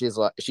 And she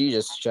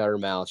just shut her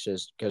mouth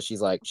just because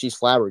she's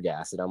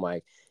flabbergasted. I'm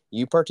like,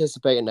 "You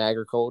participate in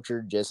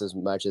agriculture just as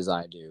much as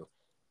I do,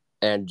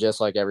 and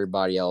just like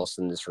everybody else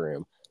in this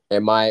room."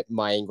 And my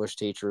English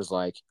teacher was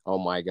like, "Oh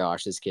my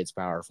gosh, this kid's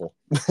powerful."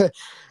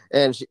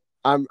 And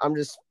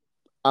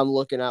I'm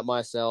looking at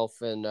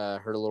myself and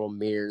her little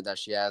mirror that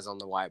she has on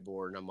the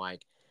whiteboard, and I'm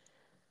like,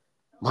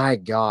 "My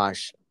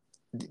gosh,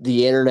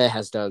 the internet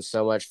has done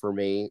so much for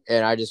me,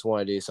 and I just want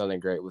to do something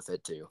great with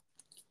it too."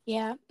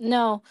 Yeah,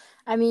 no,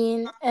 I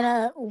mean, in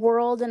a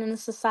world and in a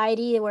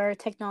society where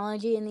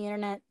technology and the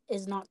internet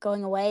is not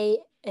going away,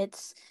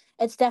 it's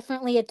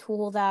definitely a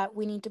tool that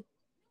we need to,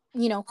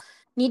 you know,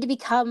 need to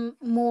become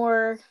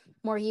more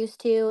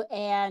used to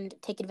and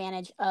take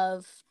advantage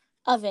of.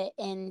 of it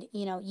and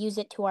use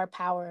it to our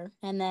power.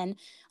 And then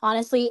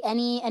honestly,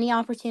 any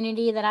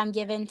opportunity that I'm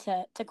given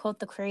to quote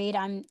the creed,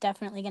 I'm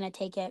definitely going to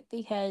take it,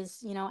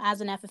 because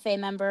as an FFA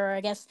member, or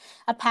I guess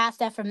a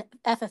past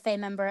FFA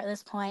member at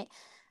this point,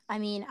 I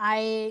mean,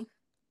 I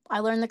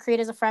learned the creed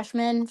as a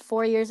freshman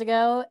 4 years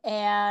ago,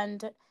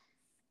 and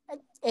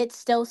it's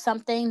still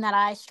something that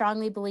I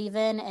strongly believe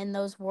in, and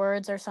those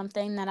words are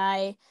something that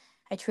I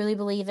truly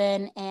believe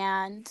in,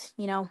 and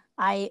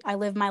I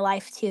live my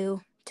life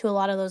to a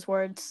lot of those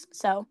words.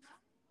 So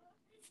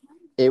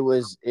It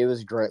was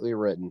greatly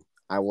written.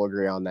 I will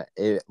agree on that.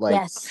 It like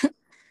yes.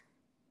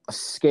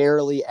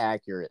 scarily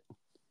accurate.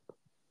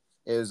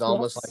 It was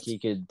almost like Yes. he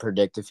could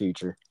predict the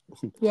future.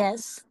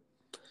 Yes.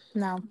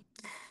 No.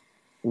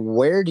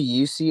 Where do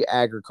you see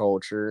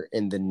agriculture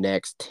in the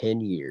next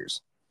 10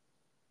 years?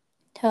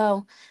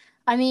 So,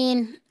 I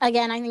mean,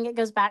 again, I think it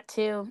goes back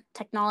to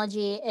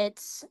technology.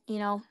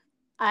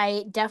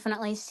 I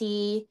definitely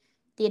see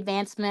the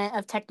advancement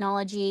of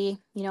technology,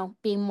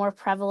 being more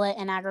prevalent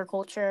in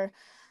agriculture,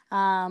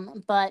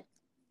 but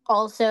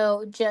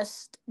also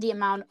just the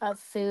amount of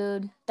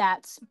food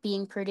that's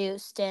being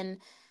produced. And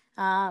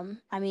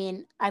I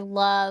mean, I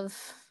want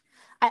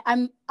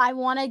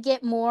to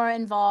get more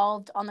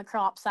involved on the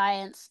crop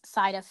science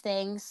side of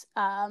things,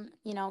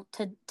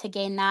 to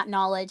gain that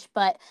knowledge.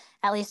 But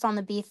at least on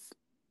the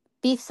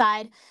beef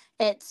side,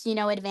 it's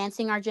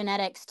advancing our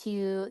genetics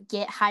to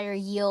get higher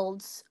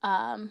yields,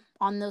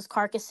 on those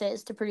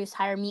carcasses, to produce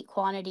higher meat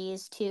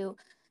quantities, to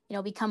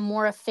become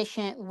more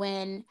efficient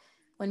when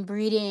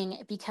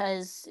breeding,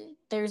 because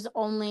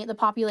the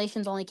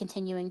population's only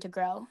continuing to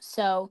grow.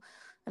 So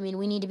I mean,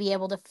 we need to be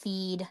able to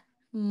feed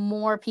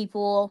more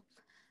people,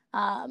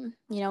 in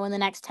the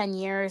next 10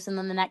 years, and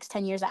then the next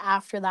 10 years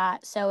after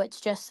that. So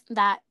it's just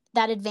that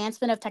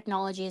advancement of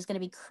technology is going to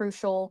be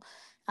crucial,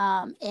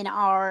 in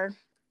our,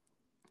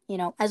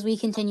 as we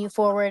continue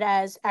forward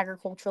as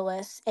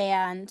agriculturalists,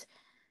 and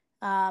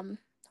um,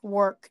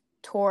 work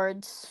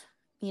towards,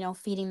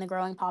 feeding the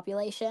growing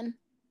population.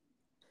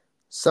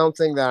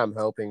 Something that I'm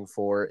hoping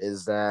for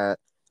is that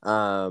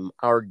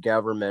our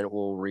government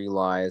will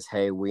realize,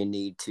 hey, we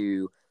need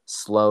to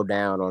slow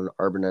down on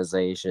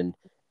urbanization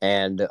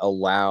and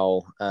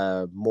allow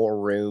more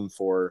room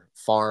for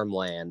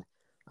farmland,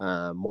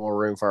 more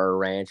room for our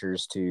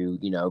ranchers to,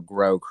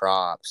 grow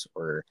crops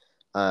or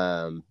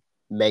um,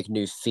 make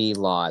new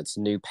feedlots,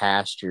 new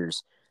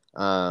pastures.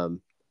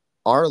 Um,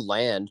 our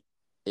land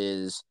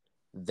is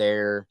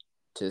there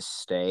to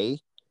stay,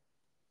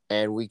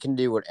 and we can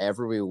do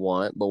whatever we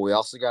want, but we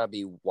also got to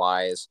be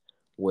wise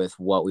with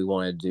what we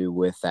want to do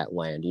with that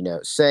land.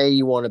 Say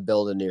you want to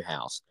build a new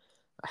house.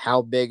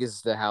 How big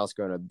is the house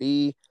going to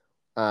be?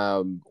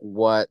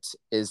 What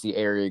is the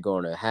area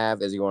going to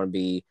have? Is it going to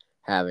be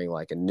having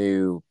like a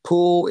new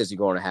pool? Is it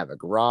going to have a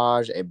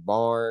garage, a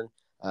barn,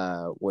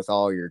 with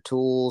all your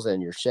tools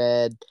and your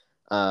shed?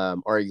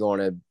 Are you going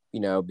to,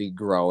 be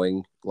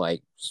growing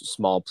like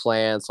small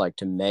plants like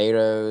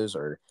tomatoes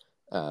or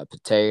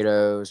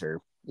potatoes,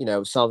 or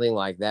something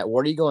like that?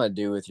 What are you going to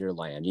do with your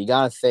land? You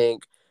got to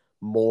think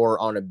more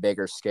on a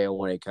bigger scale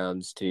when it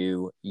comes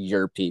to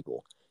your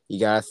people. You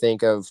got to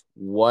think of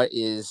what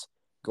is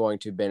going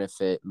to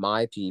benefit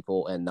my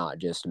people and not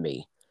just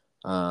me.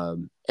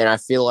 And I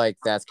feel like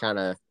that's kind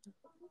of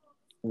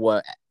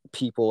what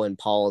people in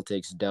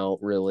politics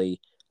don't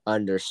really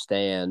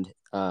understand,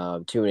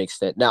 to an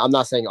extent. Now, I'm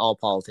not saying all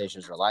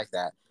politicians are like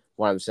that.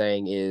 What I'm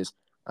saying is,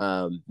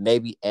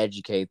 maybe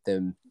educate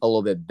them a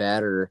little bit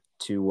better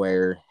to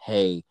where,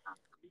 hey,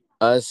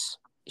 us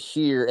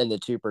here in the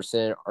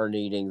 2% are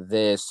needing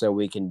this so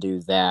we can do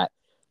that,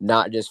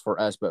 not just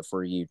for us, but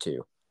for you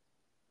too.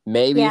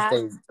 Maybe if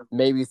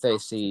Yeah. they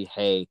see,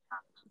 hey,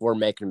 we're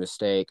making a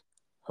mistake,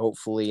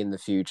 hopefully in the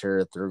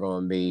future they're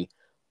going to be,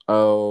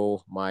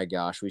 oh my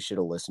gosh, we should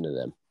have listened to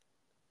them.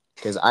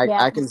 Because I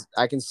Yeah. can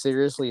I can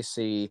seriously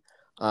see,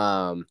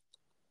 um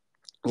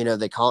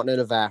the continent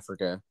of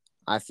Africa.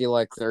 I feel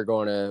like they're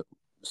going to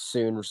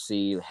soon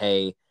see,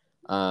 hey,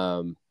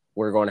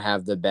 we're going to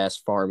have the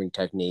best farming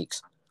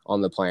techniques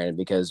on the planet,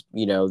 because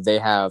they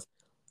have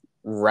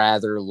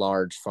rather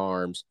large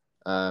farms,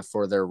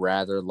 for their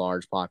rather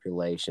large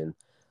population.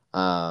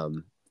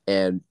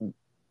 And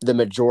the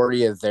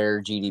majority of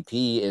their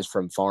GDP is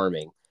from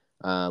farming,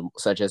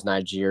 such as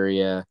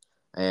Nigeria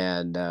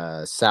and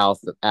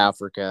South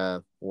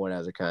Africa. What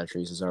other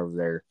countries is over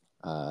there?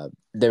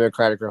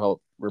 Democratic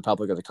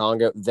Republic of the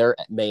Congo. Their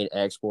main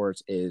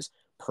exports is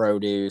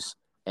produce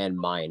and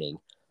mining.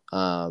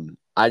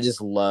 I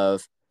just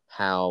love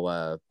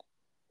how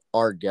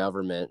our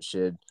government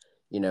should,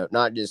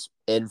 not just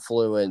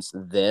influence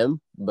them,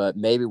 but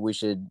maybe we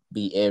should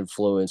be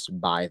influenced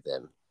by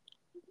them.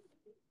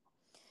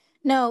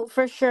 No,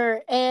 for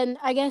sure. And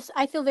I guess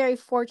I feel very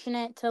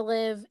fortunate to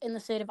live in the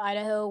state of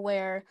Idaho,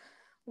 where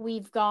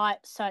we've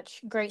got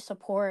such great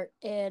support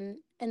in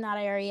that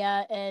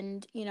area.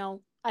 And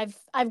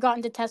I've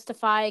gotten to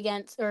testify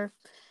against, or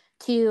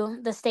to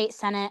the state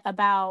senate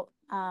about,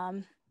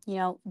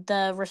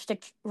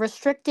 the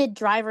restricted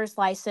driver's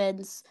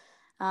license,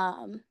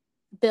 um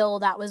bill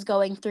that was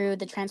going through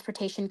the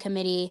transportation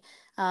committee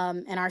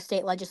and our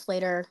state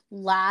legislator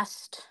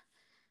last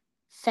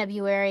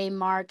February,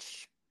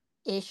 March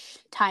ish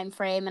time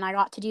frame. And I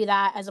got to do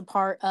that as a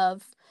part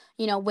of,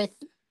 with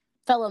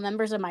fellow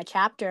members of my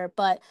chapter.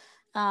 But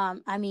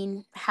I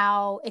mean,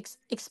 how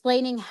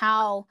explaining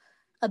how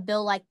a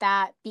bill like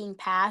that being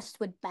passed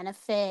would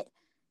benefit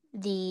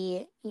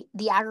the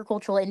the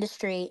agricultural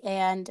industry,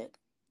 and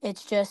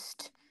it's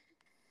just,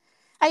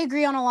 I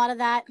agree on a lot of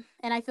that,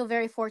 and I feel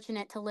very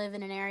fortunate to live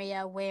in an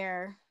area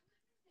where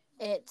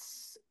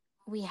it's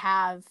we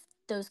have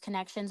those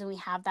connections and we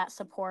have that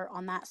support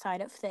on that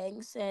side of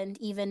things. And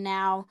even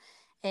now,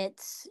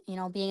 it's,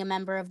 being a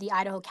member of the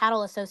Idaho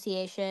Cattle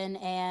Association,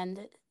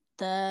 and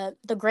the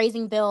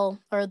grazing bill,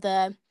 or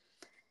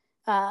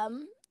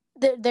um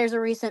there's a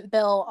recent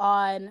bill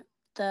on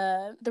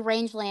the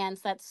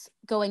rangelands that's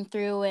going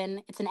through,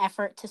 and it's an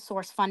effort to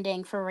source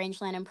funding for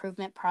rangeland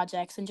improvement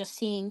projects. And just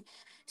seeing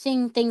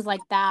things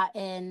like that,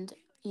 and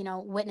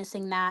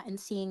witnessing that, and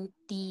seeing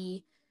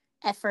the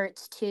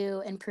efforts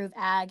to improve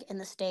ag in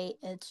the state,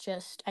 it's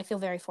just, I feel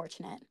very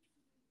fortunate.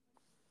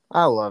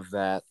 I love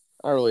that.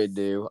 I really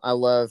do. I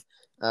love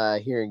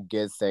hearing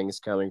good things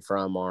coming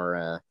from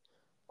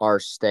our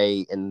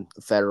state and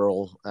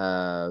federal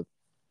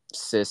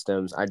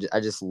systems. I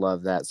just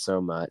love that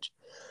so much.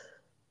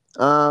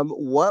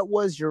 What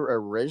was your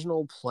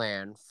original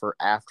plan for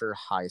after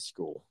high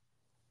school?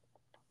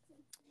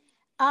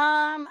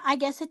 I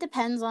guess it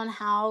depends on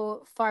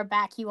how far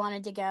back you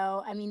wanted to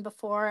go. I mean,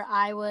 before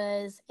I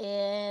was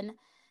in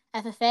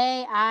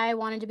FFA, I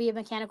wanted to be a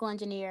mechanical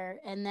engineer.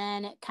 And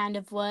then it kind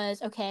of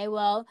was, okay,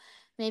 well,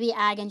 maybe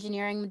ag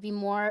engineering would be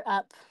more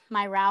up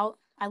my route.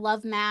 I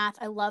love math.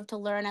 I love to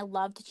learn. I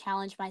love to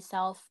challenge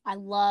myself. I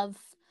love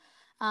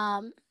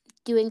um,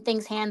 doing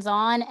things hands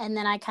on. And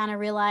then I kind of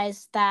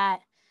realized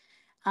that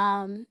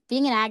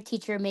being an ag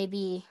teacher may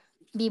be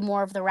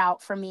more of the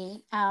route for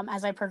me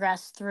as I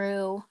progress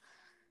through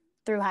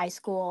high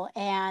school.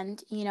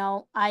 And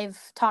I've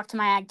talked to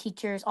my ag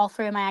teachers, all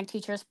three of my ag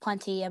teachers,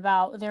 plenty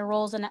about their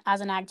roles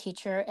as an ag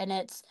teacher. And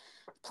it's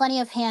plenty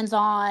of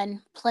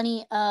hands-on,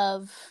 plenty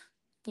of,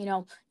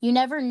 you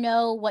never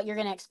know what you're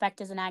going to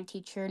expect as an ag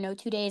teacher. No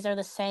 2 days are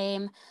the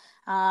same.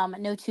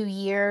 No 2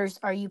 years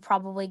are you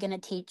probably going to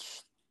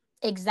teach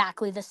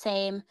exactly the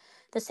same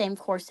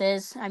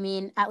courses. I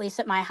mean, at least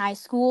at my high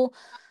school,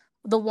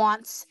 the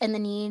wants and the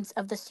needs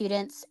of the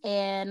students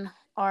in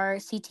our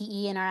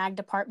CTE and our ag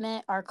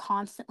department are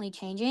constantly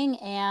changing.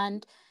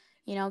 And,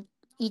 you know,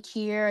 each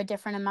year a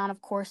different amount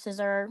of courses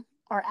are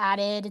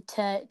added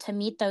to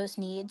meet those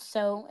needs.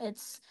 So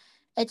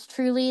it's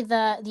truly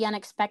the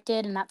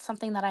unexpected, and that's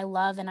something that I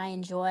love and I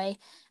enjoy.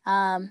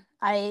 I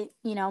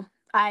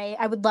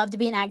would love to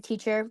be an ag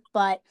teacher,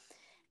 but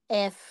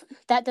if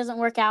that doesn't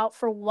work out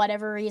for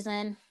whatever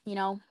reason,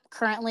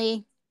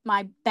 currently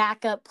my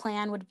backup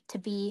plan would to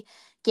be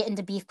get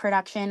into beef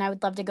production. I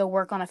would love to go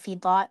work on a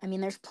feedlot. I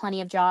mean, there's plenty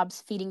of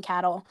jobs feeding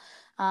cattle,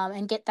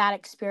 and get that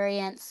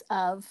experience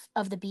of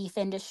the beef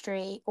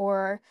industry,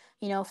 or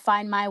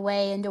find my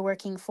way into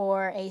working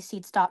for a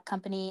seed stock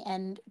company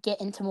and get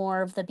into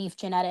more of the beef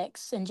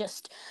genetics, and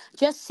just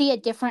see a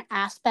different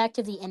aspect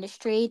of the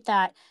industry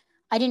that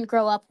I didn't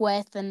grow up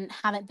with and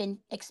haven't been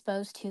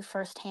exposed to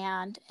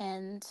firsthand.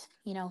 And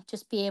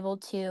just be able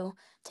to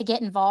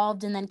get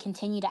involved and then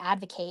continue to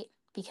advocate.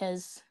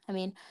 Because I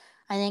mean,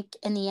 I think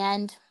in the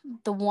end,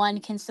 the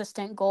one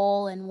consistent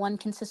goal and one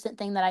consistent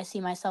thing that I see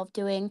myself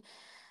doing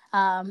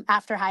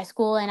after high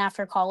school and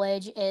after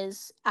college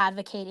is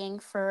advocating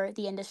for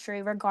the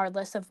industry,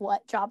 regardless of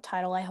what job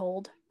title I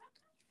hold.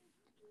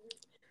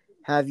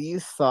 Have you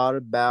thought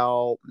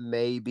about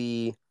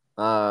maybe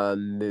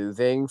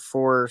moving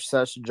for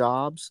such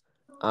jobs?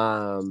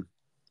 Um,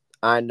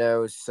 I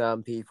know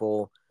some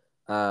people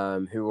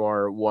who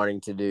are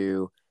wanting to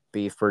do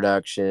beef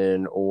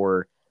production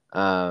or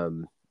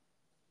um,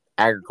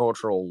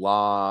 agricultural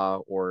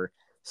law or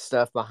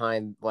stuff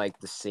behind like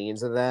the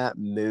scenes of that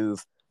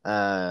move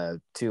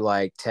to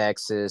like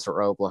Texas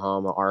or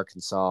Oklahoma,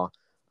 Arkansas,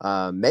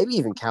 maybe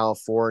even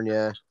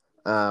California.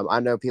 I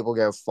know people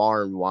go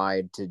far and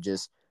wide to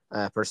just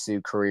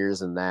pursue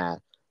careers in that.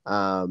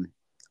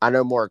 I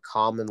know more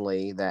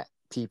commonly that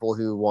people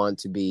who want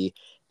to be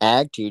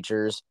ag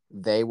teachers,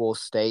 they will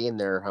stay in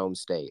their home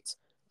states.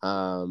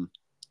 Um,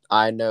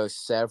 I know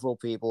several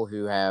people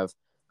who have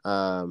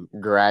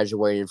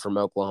graduated from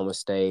Oklahoma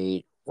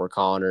State or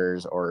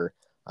Connors or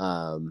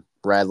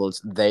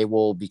Redlands. They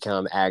will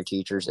become ag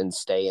teachers and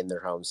stay in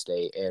their home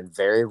state, and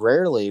very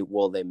rarely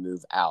will they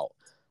move out.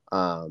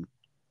 Um,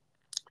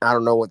 I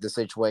don't know what the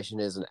situation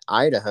is in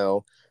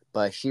Idaho,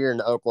 but here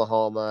in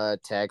Oklahoma,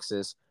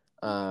 Texas,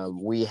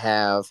 we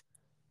have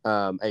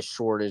a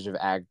shortage of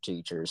ag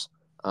teachers.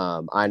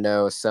 I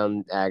know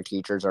some ag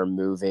teachers are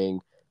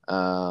moving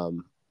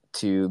um,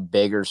 to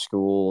bigger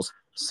schools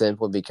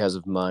simply because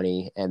of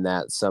money, and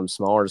that some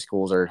smaller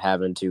schools are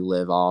having to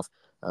live off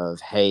of,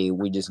 hey,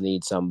 we just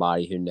need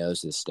somebody who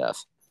knows this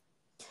stuff.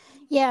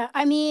 Yeah,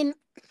 I mean,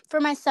 for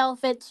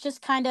myself, it's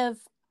just kind of,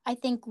 I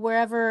think,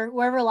 wherever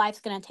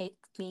life's gonna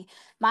me.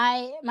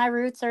 My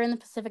roots are in the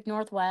Pacific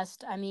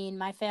Northwest. I mean,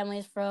 my family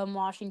is from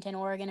Washington,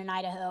 Oregon, and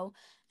Idaho,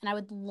 and I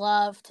would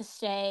love to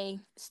stay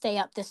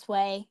up this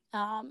way.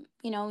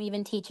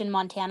 Even teach in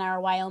Montana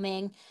or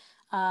Wyoming,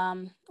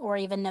 or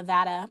even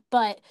Nevada.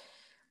 But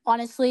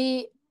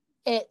honestly,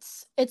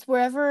 it's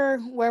wherever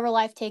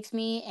life takes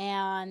me,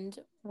 and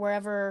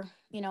wherever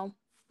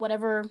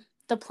whatever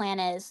the plan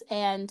is.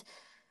 And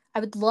I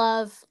would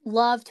love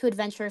to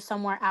adventure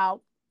somewhere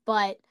out.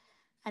 But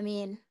I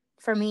mean,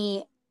 for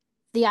me,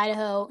 the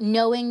Idaho,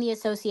 knowing the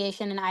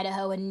association in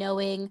Idaho, and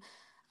knowing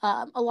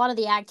a lot of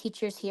the ag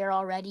teachers here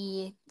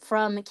already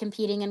from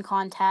competing in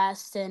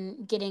contests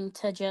and getting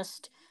to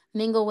just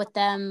mingle with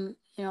them,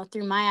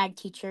 through my ag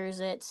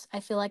teachers, I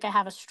feel like I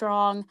have a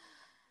strong,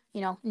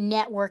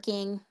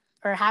 networking,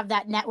 or have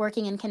that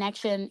networking and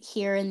connection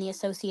here in the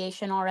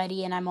association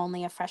already. And I'm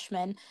only a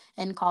freshman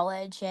in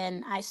college,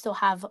 and I still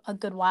have a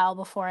good while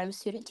before I'm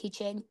student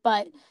teaching.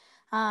 But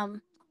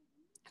um,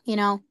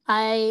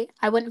 I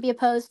wouldn't be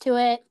opposed to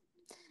it.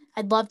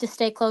 I'd love to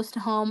stay close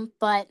to home,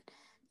 but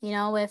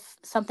if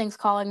something's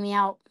calling me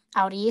out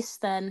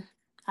east, then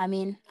I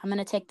mean, I'm going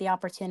to take the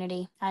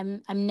opportunity.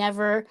 I'm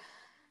never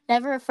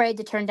afraid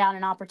to turn down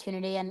an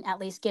opportunity and at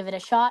least give it a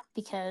shot,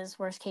 because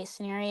worst case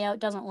scenario, it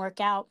doesn't work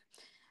out.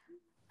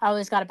 I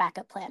always got a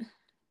backup plan.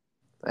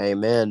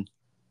 Amen.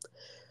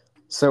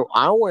 So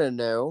I want to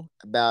know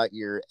about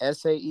your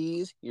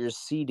SAEs, your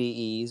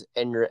CDEs,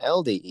 and your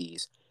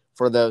LDEs.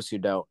 For those who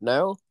don't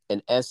know,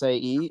 an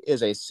SAE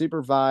is a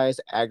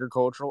supervised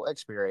agricultural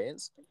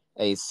experience,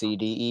 a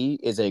CDE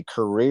is a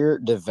career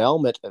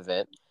development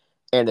event,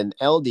 and an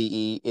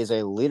LDE is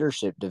a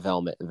leadership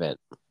development event.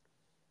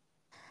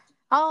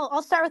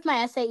 I'll start with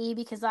my SAE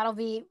because that'll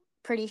be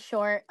pretty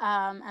short,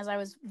 as I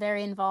was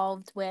very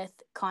involved with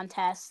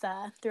contests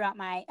throughout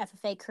my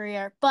FFA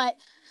career. But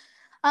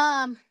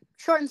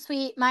short and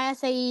sweet, my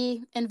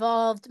SAE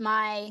involved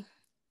my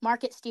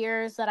market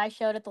steers that I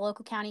showed at the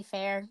local county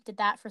fair. Did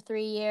that for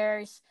 3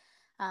 years.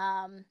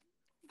 Um,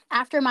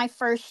 After my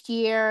first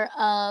year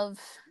of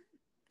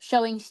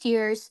showing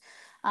steers,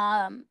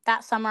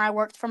 that summer I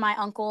worked for my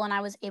uncle, and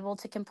I was able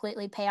to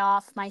completely pay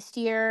off my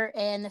steer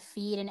and the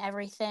feed and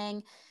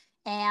everything,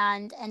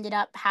 and ended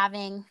up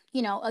having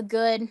a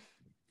good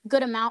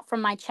amount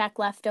from my check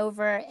left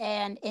over,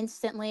 and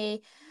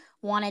instantly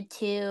wanted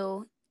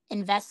to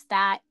invest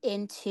that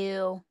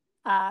into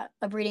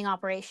a breeding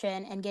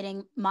operation and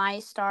getting my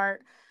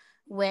start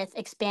with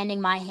expanding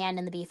my hand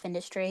in the beef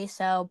industry.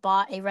 So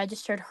bought a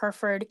registered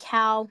Hereford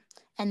cow,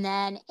 and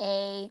then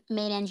a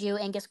main Anjou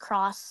Angus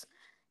cross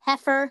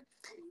heifer,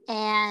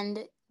 and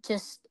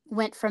just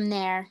went from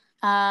there.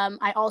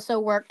 I also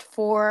worked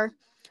for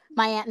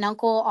my aunt and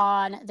uncle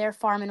on their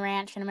farm and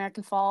ranch in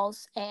American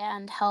Falls,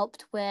 and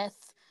helped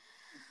with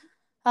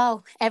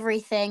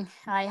everything.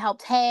 I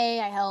helped hay,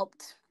 I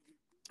helped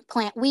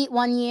plant wheat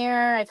one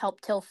year, I've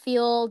helped till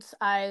fields,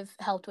 I've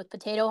helped with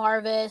potato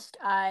harvest,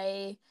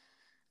 I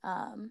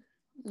um,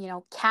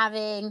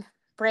 calving,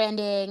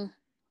 branding.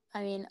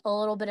 I mean, a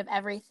little bit of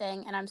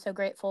everything. And I'm so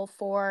grateful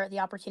for the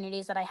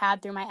opportunities that I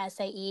had through my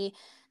SAE.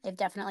 They've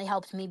definitely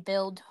helped me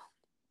build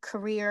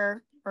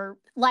career or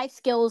life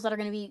skills that are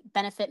going to be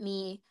benefit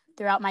me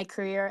throughout my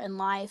career and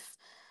life,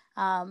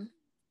 um,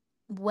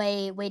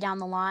 way down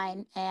the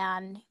line.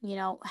 And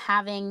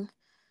having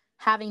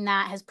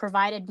that has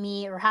provided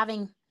me, or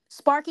having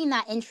sparking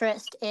that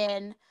interest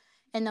in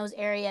those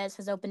areas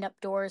has opened up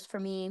doors for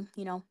me,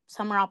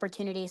 summer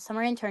opportunities,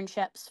 summer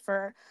internships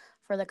for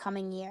the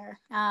coming year.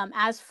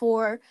 As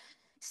for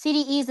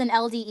CDEs and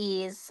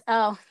LDEs,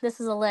 oh, this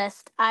is a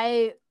list.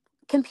 I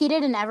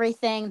competed in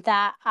everything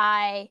that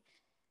I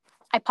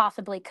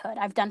possibly could.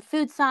 I've done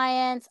food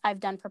science,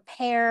 I've done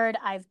prepared,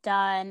 I've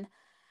done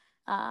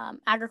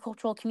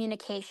agricultural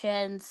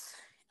communications,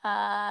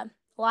 uh,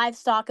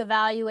 livestock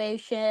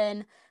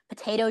evaluation,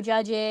 potato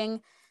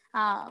judging.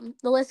 The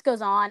list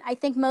goes on. I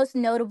think most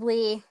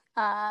notably,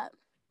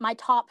 my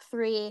top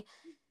three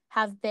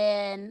have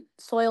been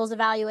soils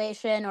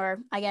evaluation, or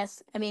I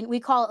mean, we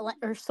call it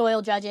or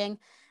soil judging,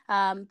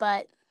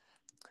 but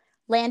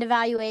land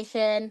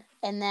evaluation,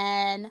 and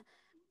then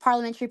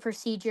parliamentary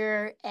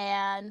procedure,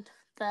 and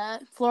the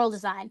floral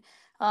design,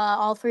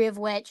 all three of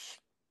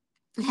which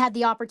had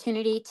the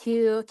opportunity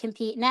to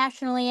compete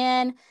nationally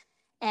in.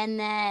 And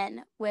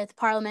then with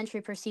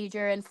parliamentary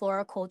procedure and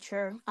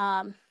floriculture,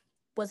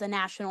 was a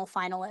national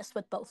finalist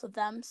with both of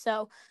them.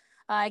 So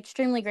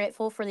extremely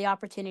grateful for the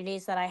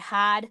opportunities that I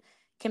had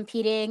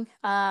competing,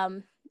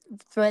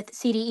 with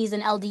CDEs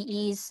and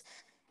LDEs.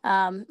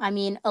 I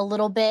mean, a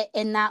little bit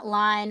in that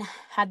line,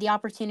 had the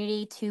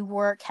opportunity to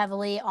work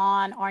heavily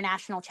on our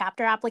national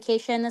chapter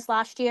application this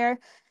last year,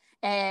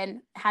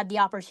 and had the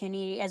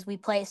opportunity, as we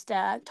placed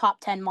a top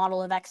 10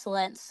 model of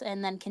excellence,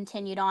 and then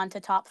continued on to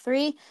top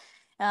three,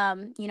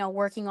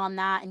 working on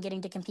that and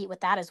getting to compete with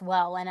that as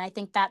well. And I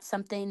think that's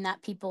something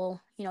that people,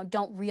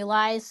 don't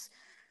realize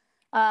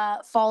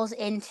falls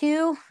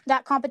into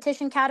that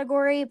competition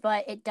category,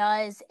 but it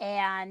does.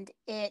 And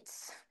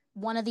it's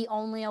one of the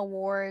only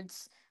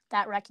awards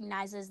that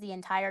recognizes the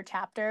entire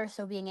chapter.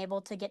 So being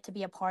able to get to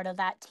be a part of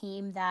that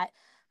team that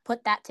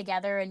put that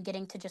together and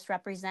getting to just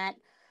represent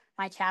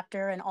my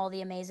chapter and all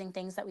the amazing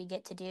things that we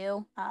get to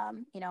do,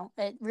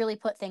 it really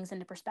put things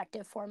into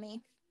perspective for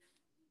me.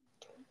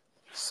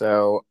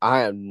 So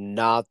I am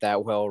not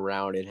that well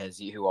rounded as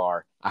you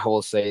are. I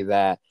will say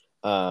that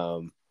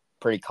um,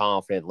 pretty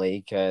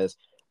confidently because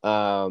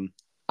um,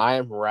 I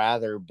am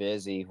rather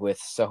busy with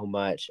so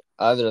much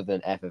other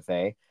than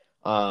FFA.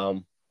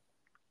 Um,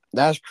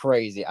 that's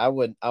crazy. I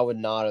would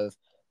not have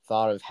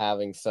thought of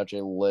having such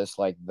a list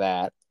like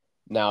that.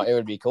 Now it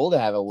would be cool to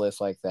have a list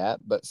like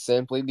that, but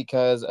simply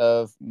because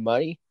of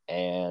money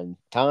and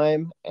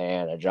time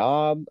and a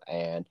job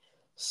and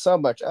so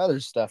much other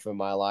stuff in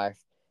my life,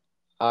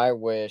 I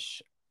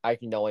wish I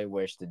can only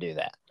wish to do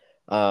that.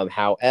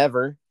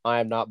 However, I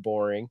am not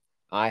boring.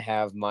 I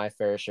have my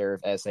fair share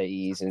of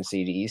SAEs and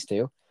CDEs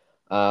too.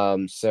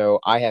 So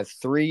I have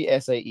three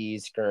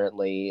SAEs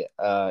currently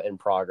in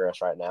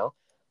progress right now.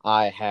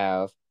 I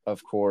have,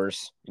 of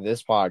course,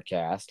 this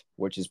podcast,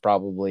 which is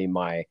probably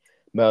my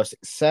most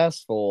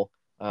successful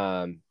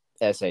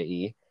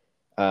SAE.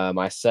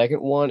 My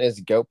second one is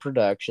goat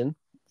production,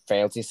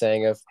 fancy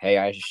saying of hey,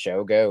 I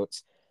show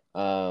goats.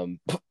 Am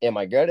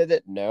I good at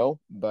it? No,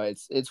 but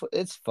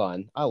it's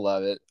fun. I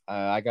love it.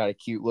 I got a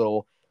cute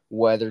little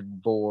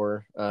weathered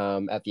boar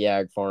at the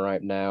ag farm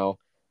right now.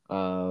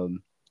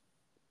 Um,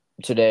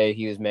 Today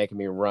he was making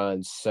me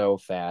run so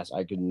fast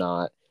I could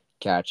not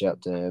catch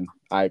up to him.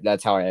 I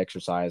That's how I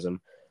exercise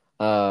him.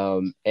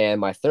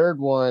 And my third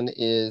one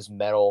is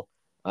metal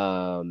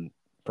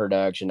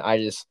production. I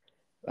just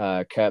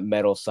cut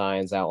metal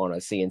signs out on a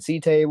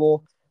CNC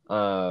table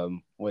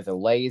with a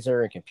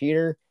laser and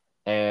computer.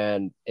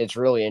 And it's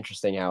really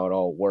interesting how it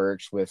all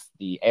works with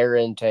the air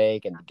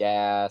intake and the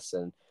gas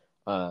and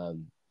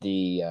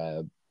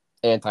the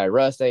anti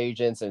rust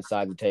agents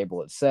inside the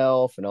table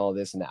itself and all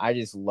this. And I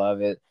just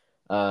love it.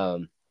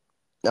 Um,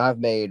 I've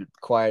made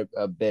quite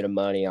a bit of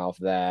money off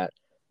that.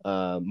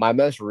 My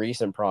most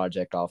recent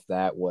project off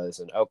that was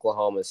an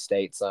Oklahoma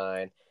State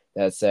sign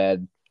that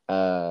said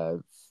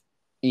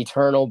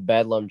 "Eternal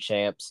Bedlam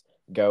Champs,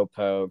 Go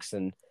Pokes,"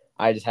 and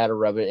I just had to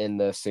rub it in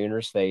the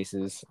Sooners'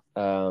 faces.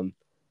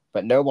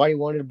 But nobody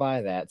wanted to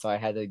buy that, so I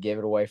had to give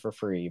it away for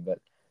free. But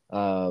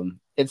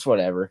it's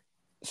whatever.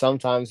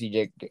 Sometimes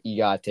you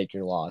gotta take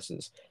your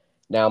losses.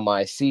 Now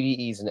my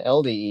CDEs and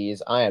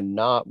LDEs, I am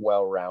not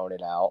well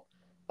rounded out.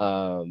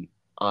 Um,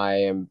 I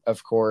am,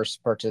 of course,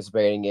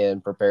 participating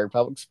in prepared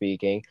public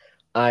speaking.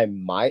 I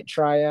might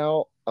try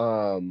out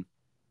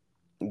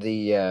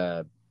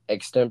the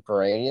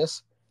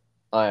extemporaneous.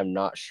 I am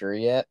not sure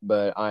yet,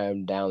 but I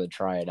am down to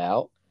try it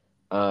out.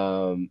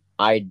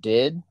 I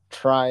did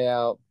try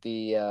out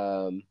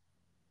the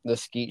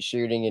skeet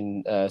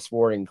shooting and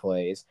sporting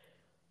clays.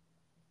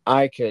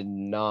 I could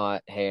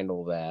not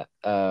handle that.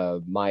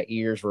 My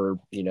ears were,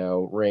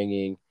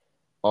 ringing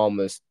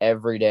almost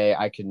every day.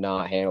 I could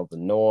not handle the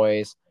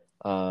noise.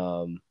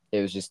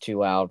 It was just too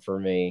loud for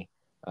me.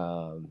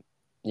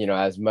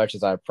 As much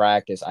as I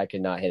practiced, I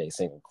could not hit a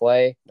single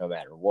clay, no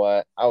matter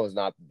what. I was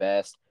not the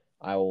best.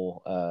 I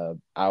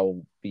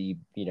will be,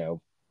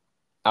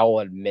 I will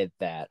admit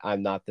that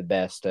I'm not the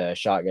best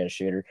shotgun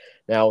shooter.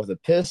 Now with a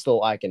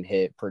pistol, I can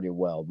hit pretty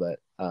well, but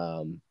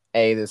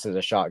this is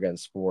a shotgun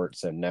sport,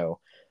 so no.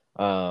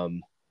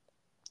 Um,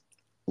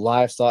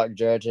 Livestock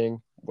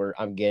judging, where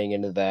I'm getting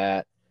into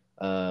that.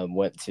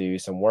 Went to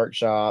some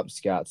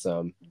workshops, got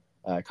some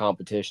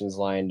competitions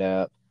lined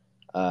up,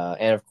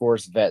 and of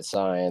course, vet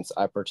science.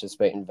 I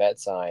participate in vet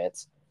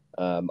science.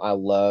 I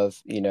love,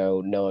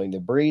 knowing the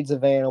breeds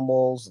of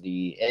animals,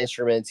 the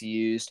instruments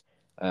used,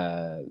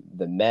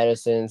 the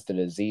medicines, the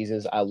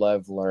diseases. I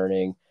love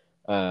learning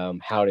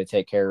how to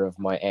take care of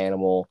my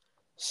animal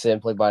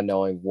simply by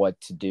knowing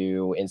what to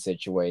do in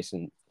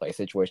situations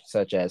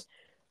such as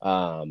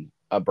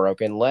a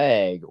broken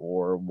leg,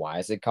 or why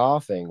is it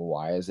coughing,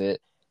 why is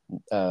it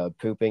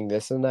pooping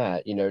this and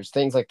that, just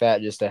things like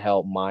that, just to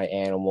help my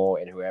animal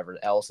and whoever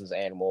else's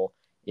animal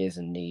is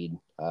in need.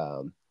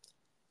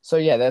 So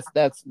yeah,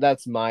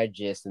 that's my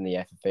gist in the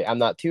FFA. I'm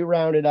not too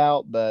rounded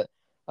out, but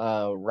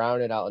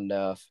rounded out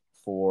enough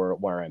for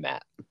where I'm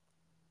at.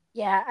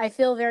 Yeah, I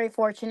feel very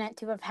fortunate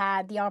to have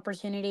had the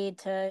opportunity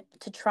to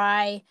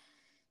try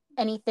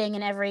anything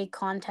and every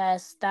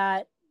contest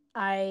that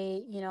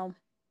I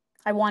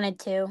wanted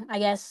to. I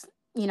guess,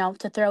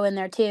 to throw in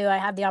there too, I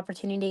had the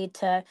opportunity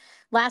to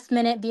last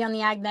minute be on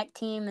the Ag Mech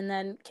team and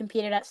then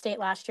competed at state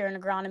last year in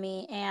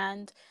agronomy.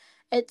 And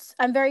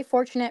I'm very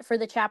fortunate for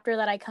the chapter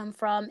that I come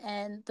from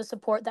and the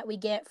support that we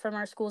get from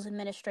our school's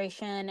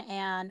administration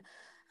and,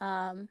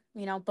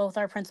 both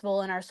our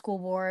principal and our school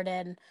board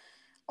and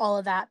all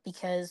of that,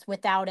 because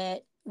without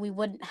it we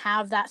wouldn't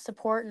have that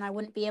support and I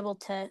wouldn't be able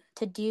to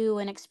do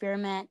and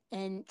experiment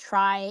and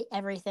try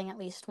everything at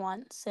least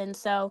once. And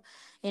so,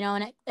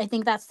 and I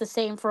think that's the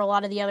same for a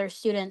lot of the other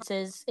students,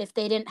 is if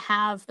we didn't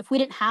have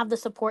the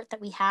support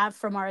that we have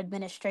from our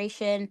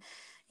administration,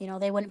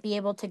 they wouldn't be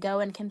able to go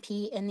and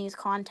compete in these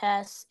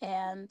contests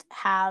and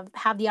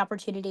have the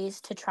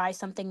opportunities to try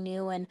something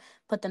new and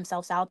put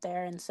themselves out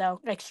there. And so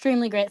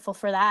extremely grateful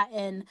for that,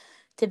 and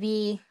to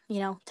be,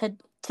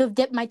 to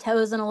dip my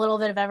toes in a little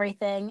bit of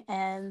everything,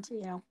 and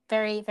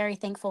very, very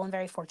thankful and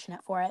very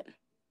fortunate for it.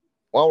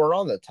 While we're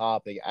on the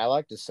topic, I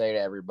like to say to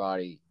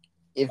everybody,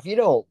 if you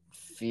don't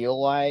feel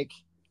like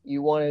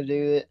you want to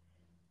do it,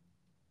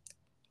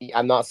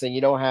 I'm not saying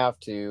you don't have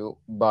to,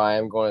 but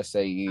I'm going to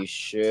say you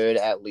should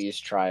at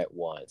least try it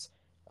once.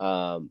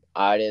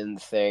 I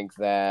didn't think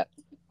that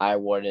I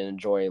would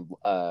enjoy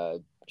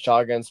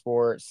shotgun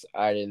sports.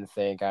 Um, I didn't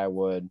think I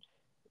would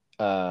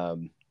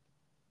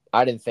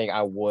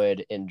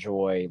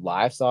enjoy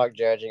livestock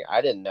judging.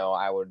 I didn't know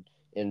I would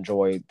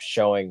enjoy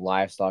showing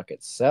livestock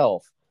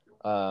itself.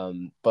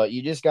 But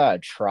you just gotta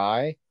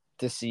try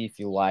to see if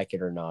you like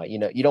it or not.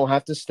 You don't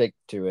have to stick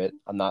to it.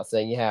 I'm not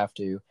saying you have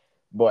to,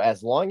 but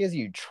as long as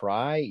you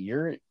try,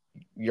 you're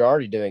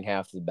already doing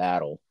half the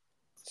battle.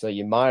 So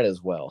you might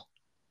as well.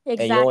 And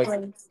you only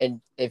Exactly.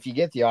 and if you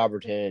get the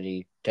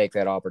opportunity, take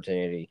that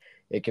opportunity.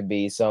 It could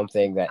be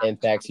something that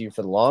impacts you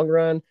for the long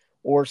run,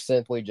 or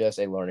simply just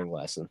a learning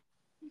lesson.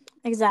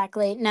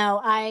 Exactly.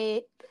 No,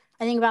 I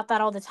think about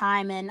that all the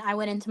time, and I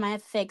went into my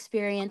FFA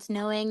experience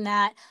knowing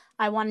that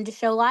I wanted to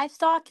show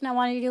livestock and I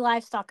wanted to do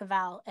livestock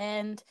eval.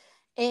 And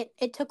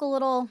it took a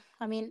little,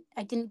 I mean,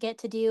 I didn't get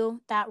to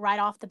do that right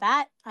off the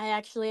bat. I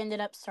actually ended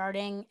up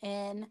starting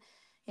in,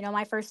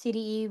 my first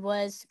CDE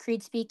was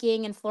creed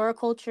speaking and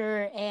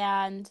floriculture,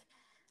 and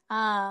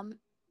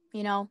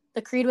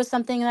the creed was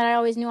something that I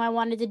always knew I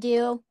wanted to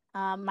do.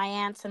 My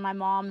aunts and my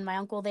mom and my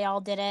uncle, they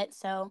all did it.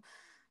 So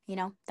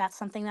that's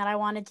something that I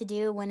wanted to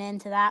do, went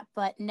into that,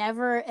 but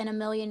never in a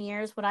million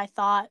years would I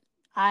thought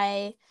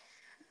I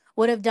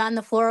would have done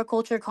the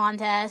floriculture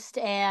contest.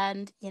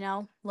 And,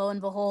 lo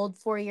and behold,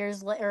 4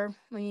 years later,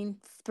 I mean,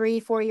 3,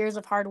 4 years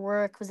of hard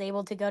work, was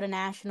able to go to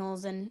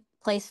nationals and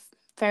place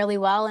fairly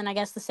well. And I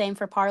guess the same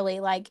for Parley.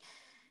 Like,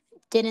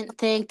 didn't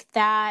think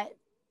that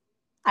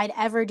I'd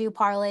ever do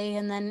Parley,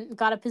 and then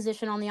got a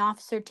position on the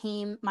officer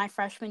team my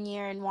freshman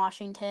year in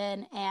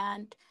Washington,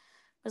 and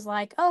was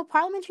like, "Oh,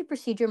 parliamentary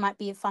procedure might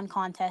be a fun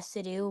contest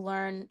to do.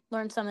 Learn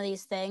some of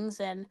these things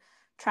and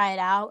try it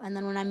out." And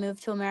then when I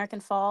moved to American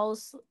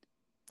Falls,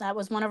 that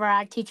was one of our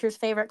ag teachers'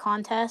 favorite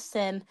contests,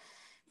 and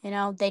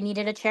they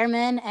needed a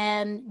chairman,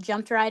 and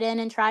jumped right in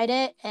and tried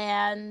it,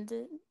 and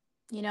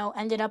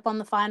ended up on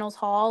the finals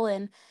hall.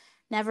 And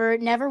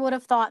never would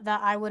have thought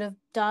that I would have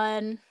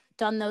done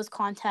those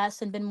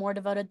contests and been more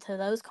devoted to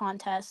those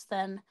contests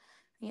than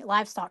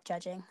livestock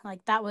judging.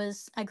 Like, that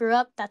was, I grew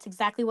up, that's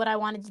exactly what I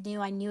wanted to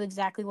do. I knew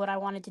exactly what I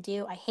wanted to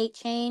do. I hate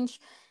change,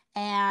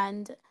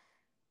 and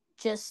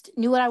just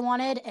knew what I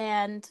wanted,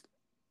 and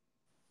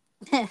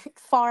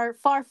far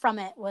far from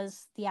it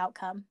was the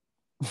outcome.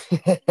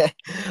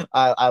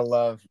 I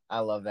love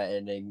that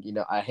ending.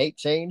 I hate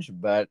change,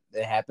 but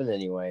it happened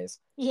anyways.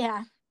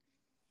 Yeah.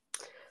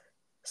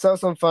 So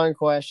some fun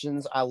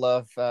questions. I'm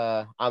a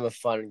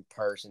fun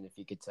person, if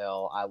you could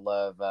tell. I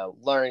love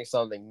learning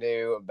something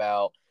new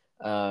about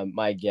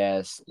my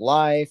guests'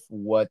 life,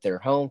 what their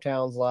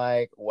hometown's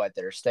like, what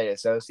their state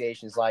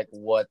association's like,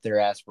 what their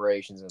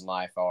aspirations in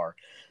life are.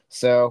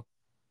 So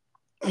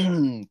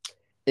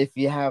if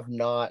you have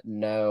not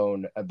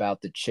known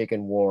about the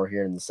chicken war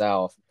here in the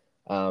South,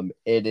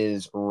 it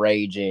is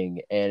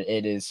raging and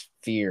it is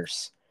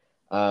fierce.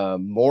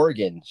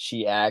 Morgan,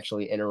 she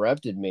actually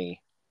interrupted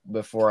me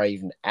before I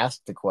even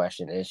asked the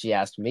question, and she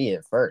asked me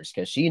at first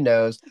because she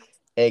knows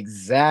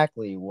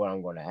exactly what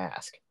I'm going to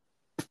ask,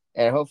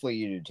 and hopefully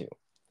you do too.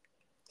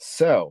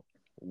 So,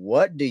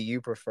 what do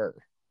you prefer,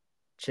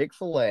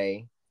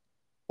 Chick-fil-A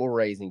or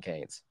Raising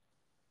Cane's?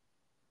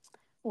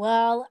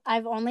 Well,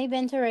 I've only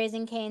been to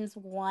Raising Cane's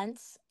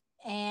once,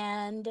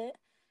 and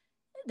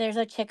there's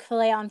a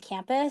Chick-fil-A on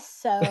campus,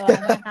 so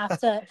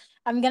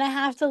I'm gonna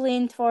have to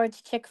lean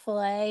towards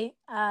Chick-fil-A.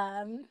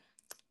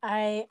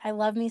 I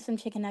love me some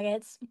chicken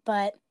nuggets,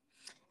 but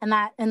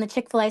and the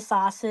Chick-fil-A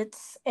sauce,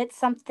 it's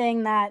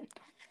something that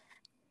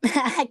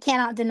I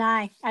cannot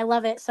deny. I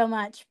love it so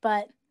much,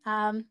 but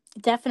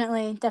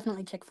definitely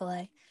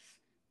Chick-fil-A.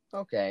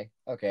 Okay,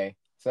 okay.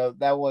 So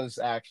that was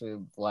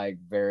actually like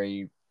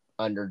very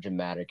under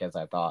dramatic as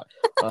I thought.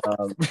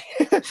 Um,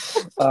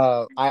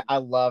 I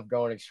love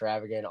going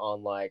extravagant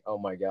on like, oh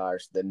my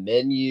gosh, the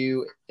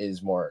menu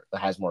is more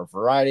has more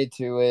variety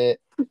to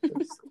it.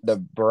 The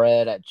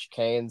bread at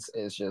Cane's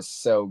is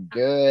just so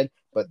good,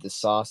 but the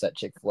sauce at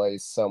Chick-fil-A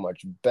is so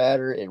much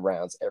better. It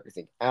rounds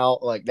everything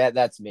out. Like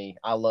that's me.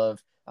 I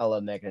love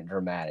making it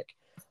dramatic.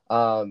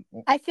 Um,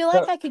 I feel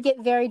like so I could get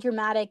very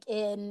dramatic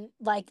in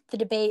like the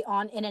debate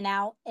on In and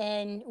Out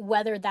and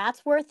whether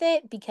that's worth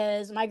it,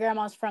 because my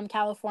grandma's from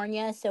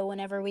California, so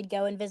whenever we'd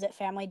go and visit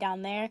family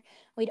down there,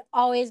 we'd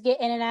always get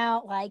In and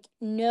Out, like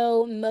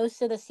know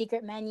most of the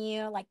secret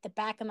menu like the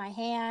back of my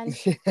hand.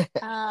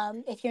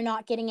 If you're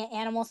not getting it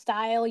animal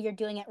style, you're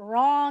doing it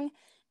wrong.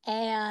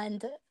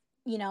 And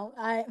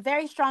I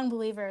very strong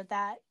believer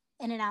that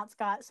In and Out's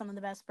got some of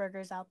the best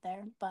burgers out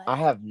there, but I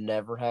have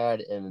never had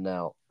In and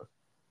Out.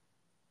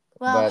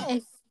 Well, But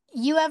if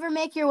you ever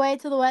make your way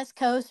to the West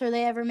Coast or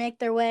they ever make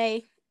their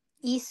way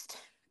east,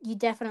 you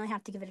definitely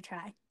have to give it a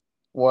try.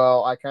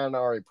 well, I kind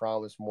of already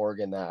promised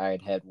Morgan that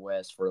I'd head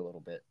west for a little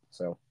bit.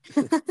 So,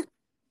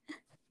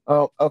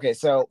 oh, okay.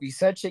 So you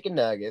said chicken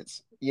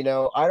nuggets.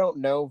 I don't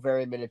know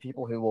very many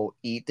people who will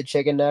eat the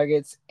chicken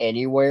nuggets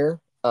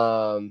anywhere.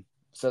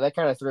 So that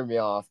kind of threw me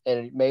off, and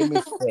it made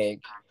me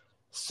think.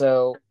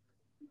 So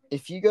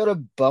if you go to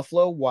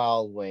Buffalo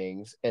Wild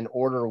Wings and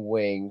order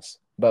wings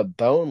but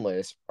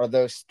boneless, are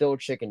those still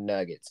chicken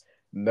nuggets?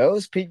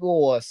 Most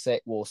people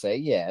will say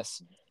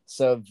yes.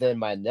 So then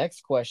my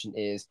next question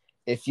is,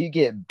 if you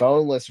get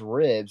boneless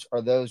ribs,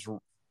 are those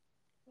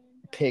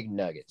pig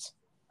nuggets?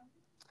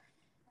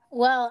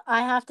 Well,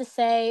 I have to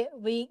say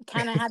we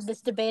kind of had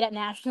this debate at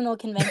national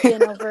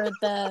convention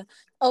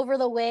over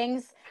the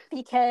wings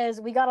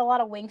because we got a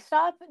lot of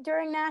Wingstop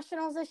during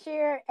nationals this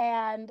year,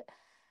 and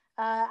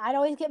I'd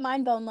always get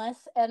mine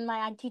boneless, and my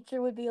ag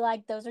teacher would be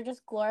like, "Those are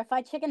just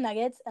glorified chicken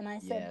nuggets," and I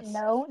said, Yes.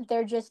 "No,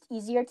 they're just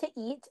easier to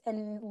eat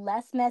and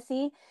less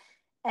messy."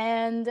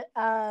 And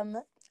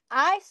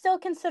I still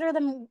consider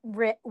them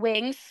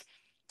wings,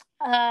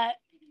 uh,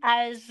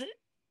 as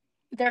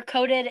they're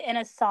coated in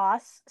a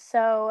sauce,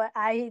 so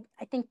I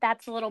think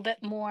that's a little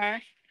bit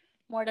more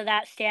to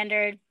that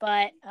standard.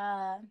 But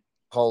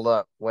Hold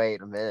up.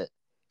 Wait a minute.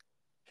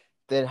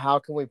 Then how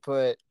can we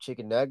put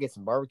chicken nuggets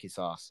in barbecue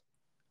sauce?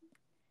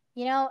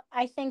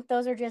 I think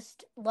those are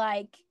just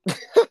like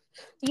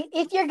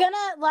if you're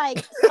gonna like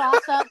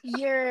sauce up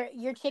your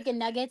chicken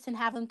nuggets and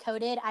have them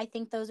coated, I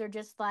think those are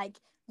just like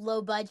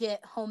low budget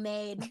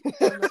homemade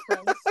boneless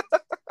wings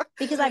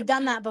because I've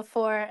done that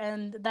before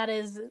and that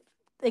is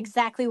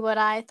exactly what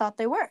I thought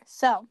they were.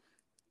 So,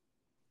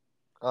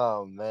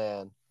 Oh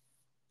man.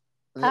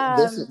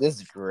 This is um, this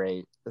is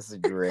great. This is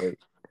great.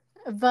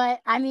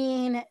 but I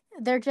mean,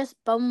 they're just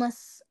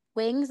boneless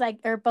wings, like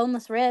or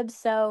boneless ribs.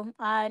 So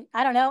I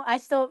don't know.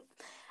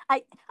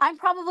 I'm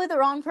probably the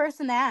wrong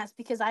person to ask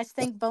because I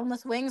think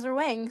boneless wings are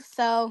wings.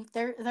 So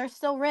they're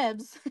still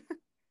ribs.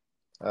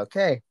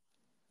 Okay.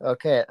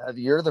 Okay,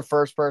 you're the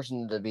first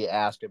person to be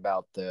asked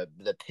about the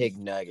pig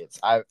nuggets.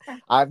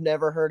 I've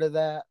never heard of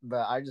that,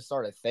 but I just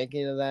started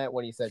thinking of that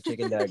when you said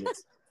chicken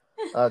nuggets.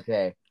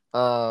 Okay.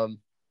 Um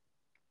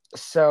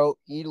so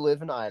you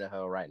live in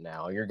Idaho right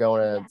now. You're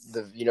going to Yes.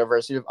 the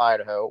University of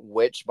Idaho,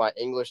 which my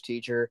English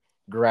teacher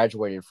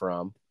graduated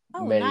from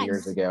Oh, many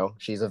years nice. ago.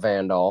 She's a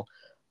Vandal.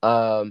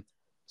 Um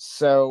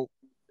so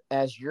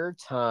as your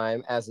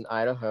time as an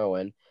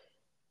Idahoan,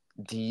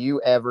 do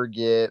you ever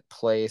get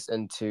placed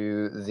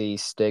into the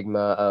stigma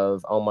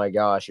of, oh my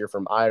gosh, you're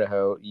from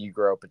Idaho, you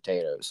grow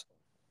potatoes?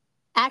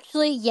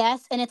 Actually,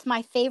 yes, and it's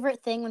my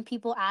favorite thing when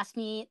people ask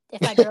me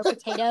if I grow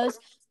potatoes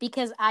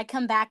because I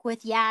come back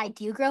with, "Yeah, I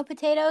do grow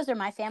potatoes," or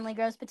 "My family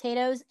grows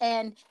potatoes,"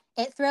 and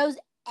it throws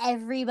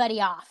everybody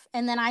off.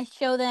 And then I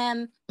show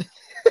them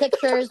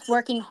pictures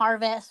working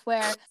harvest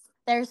where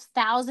there's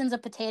thousands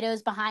of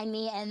potatoes behind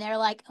me and they're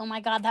like, "Oh my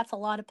god, that's a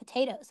lot of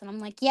potatoes." And I'm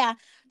like, "Yeah,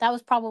 that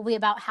was probably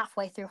about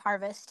halfway through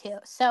harvest too."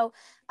 So,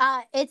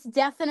 it's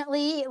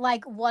definitely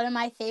like one of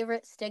my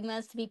favorite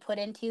stigmas to be put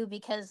into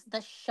because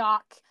the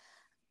shock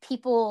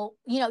people,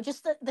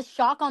 just the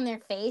shock on their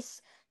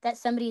face that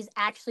somebody's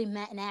actually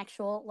met an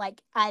actual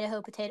like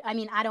Idaho potato. I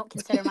mean, I don't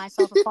consider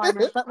myself a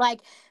farmer, but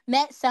like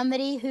met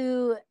somebody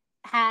who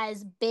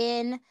has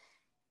been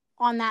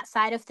on that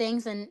side of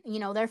things and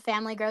their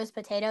family grows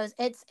potatoes.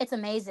 It's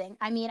amazing.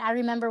 I mean, I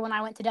remember when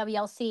I went to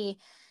WLC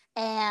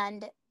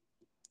and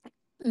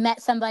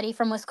met somebody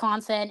from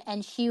Wisconsin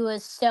and she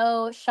was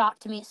so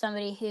shocked to meet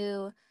somebody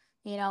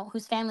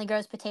whose family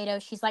grows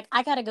potatoes. She's like,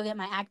 "I got to go get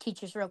my ag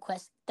teachers real quick.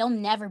 They'll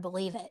never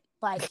believe it."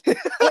 Like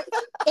it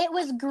it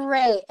was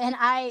great and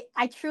I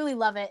truly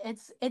love it.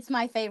 It's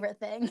my favorite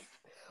thing.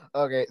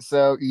 Okay,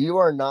 so you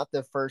are not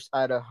the first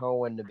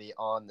Idahoan to be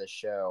on the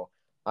show.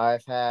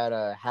 I've had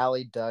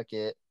Hallie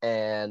Duckett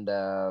and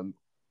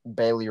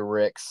Bailey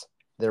Ricks.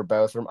 They're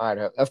both from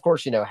Idaho. Of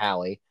course, you know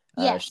Hallie.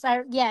 Yes,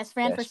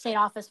 ran for Yes, state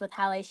office with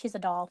Hallie. She's a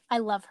doll. I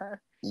love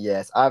her.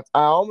 yes. I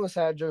almost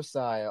had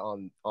Josiah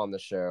on the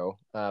show.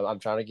 I'm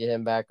trying to get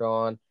him back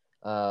on,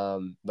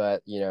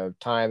 but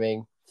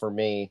timing for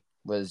me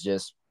was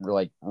just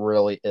like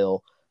really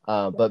ill.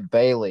 But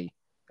Bailey,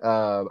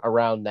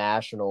 around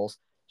nationals,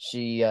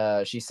 she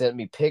sent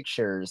me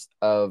pictures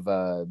of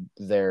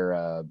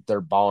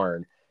their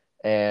barn,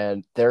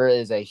 and there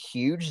is a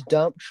huge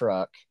dump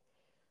truck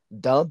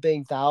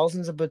dumping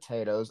thousands of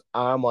potatoes.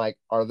 I'm like,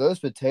 are those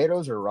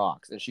potatoes or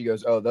rocks? And she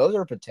goes, oh, those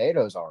are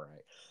potatoes, all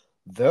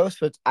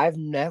right. I've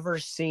never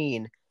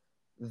seen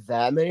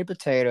that many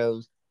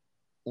potatoes,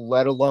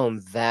 let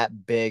alone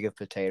that big of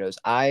potatoes.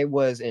 I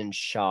was in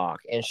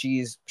shock, and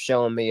she's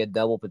showing me a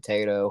double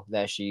potato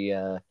that she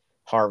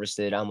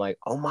harvested. I'm like,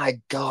 oh my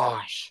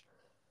gosh.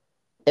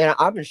 And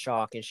I'm in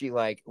shock, and she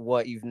like,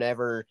 what, you've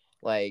never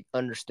like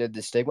understood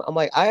the stigma? I'm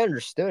like, I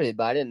understood it,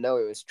 but I didn't know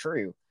it was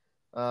true.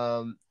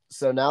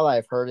 So now that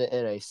I've heard it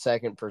in a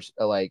second point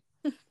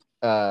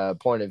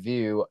of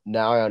view,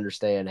 now I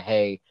understand,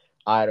 hey,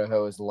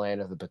 Idaho is the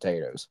land of the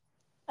potatoes.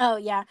 Oh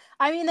yeah.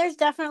 I mean, there's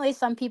definitely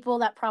some people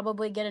that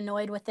probably get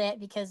annoyed with it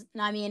because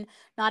I mean,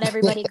 not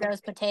everybody grows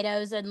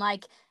potatoes, and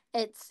like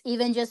it's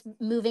even just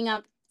moving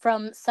up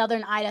from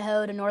southern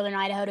Idaho to northern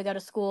Idaho to go to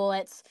school.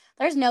 It's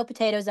there's no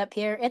potatoes up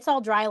here. It's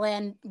all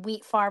dryland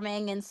wheat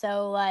farming, and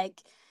so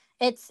like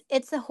it's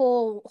a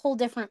whole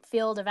different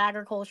field of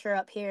agriculture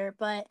up here,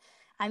 but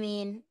I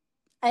mean,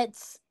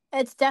 it's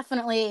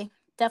definitely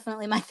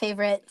my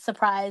favorite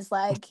surprise,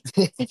 like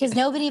because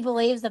nobody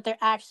believes that they're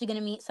actually going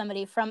to meet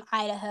somebody from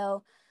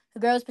Idaho who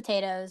grows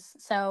potatoes.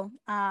 So,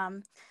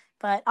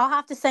 but I'll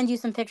have to send you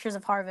some pictures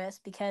of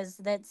harvest because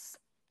that's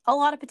a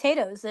lot of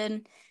potatoes.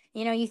 And,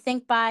 you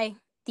think by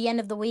the end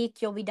of the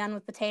week you'll be done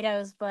with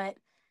potatoes, but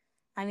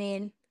I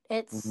mean,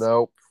 it's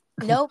Nope.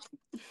 nope,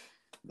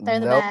 they're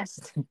the Nope.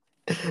 best.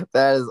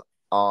 That is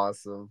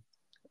awesome.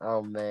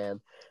 Oh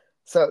man.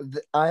 So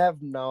I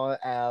have not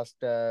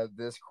asked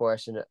this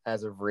question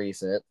as of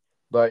recent,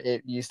 but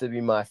it used to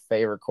be my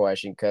favorite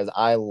question because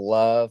I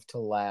love to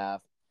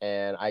laugh,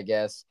 and I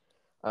guess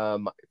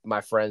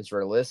my friends who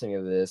are listening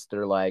to this,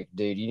 they're like,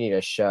 "Dude, you need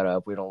to shut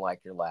up. We don't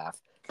like your laugh."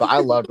 But I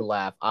love to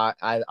laugh.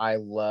 I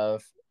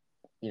love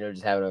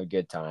just having a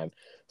good time.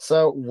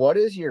 So, what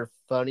is your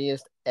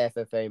funniest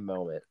FFA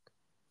moment?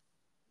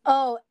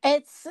 Oh,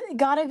 it's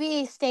got to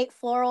be state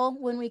floral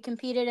when we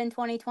competed in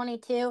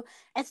 2022.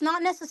 It's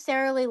not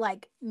necessarily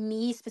like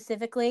me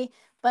specifically,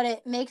 but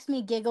it makes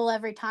me giggle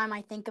every time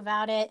I think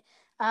about it.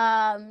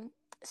 Um,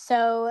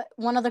 so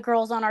one of the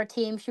girls on our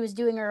team, she was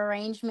doing her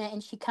arrangement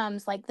and she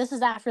comes like this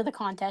is after the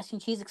contest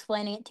and she's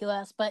explaining it to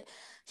us, but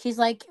she's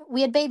like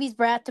we had baby's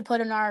breath to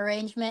put in our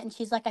arrangement and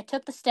she's like I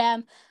took the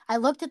stem, I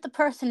looked at the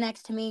person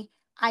next to me,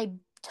 I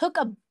took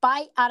a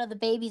bite out of the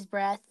baby's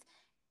breath,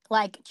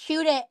 like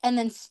chewed it and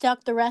then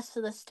stuck the rest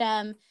of the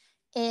stem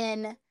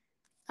in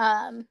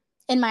um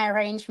in my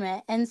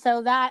arrangement, and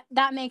so that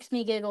makes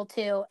me giggle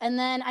too. And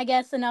then I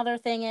guess another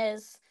thing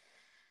is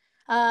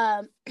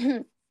um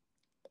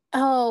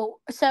oh,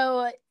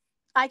 so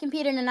I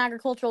competed in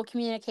agricultural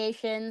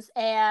communications,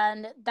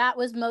 and that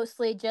was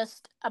mostly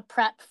just a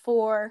prep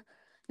for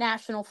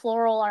national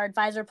floral. Our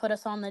advisor put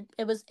us on the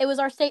it was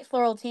our state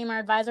floral team. Our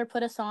advisor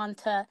put us on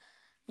to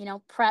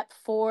prep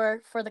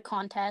for the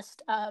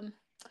contest.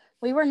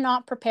 We were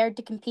not prepared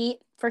to compete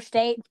for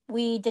state.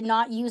 We did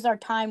not use our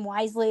time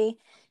wisely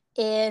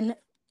in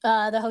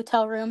the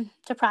hotel room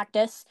to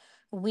practice.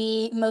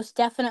 We most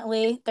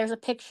definitely, there's a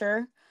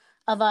picture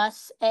of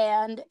us,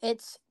 and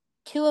it's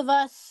two of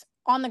us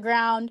on the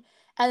ground,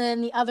 and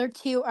then the other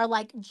two are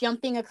like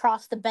jumping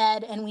across the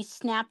bed, and we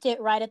snapped it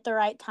right at the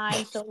right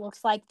time so it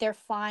looks like they're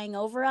flying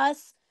over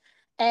us.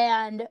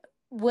 And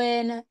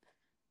when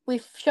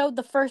we showed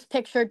the first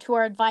picture to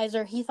our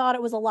advisor, he thought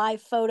it was a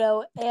live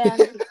photo,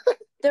 and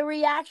the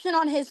reaction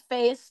on his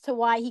face to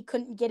why he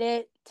couldn't get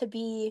it to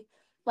be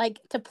like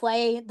to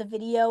play the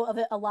video of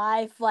it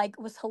alive like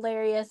was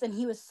hilarious, and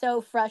he was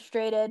so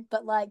frustrated,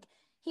 but like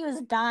he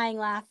was dying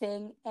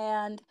laughing,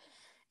 and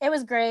it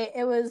was great.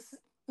 It was,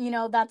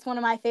 that's one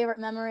of my favorite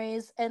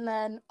memories. And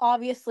then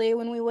obviously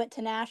when we went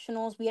to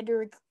nationals, we had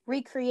to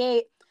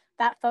recreate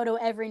that photo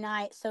every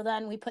night. So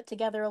then we put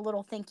together a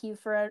little thank you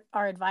for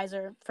our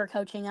advisor for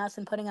coaching us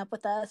and putting up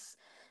with us.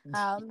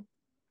 Um,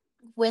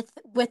 with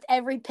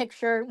every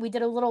picture, we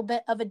did a little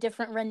bit of a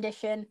different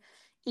rendition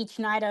each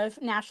night of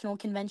national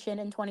convention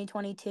in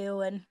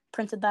 2022 and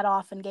printed that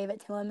off and gave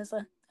it to him as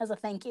a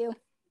thank you.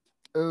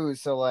 Ooh,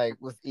 so like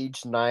with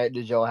each night,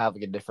 did y'all have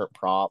like a different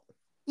prop?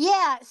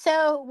 Yeah,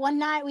 so one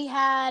night we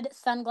had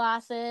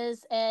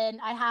sunglasses, and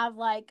I have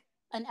like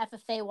an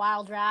FFA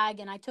wild drag,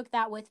 and I took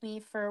that with me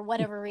for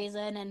whatever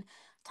reason and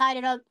tied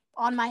it up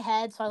on my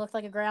head so I looked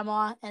like a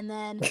grandma. And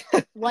then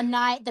one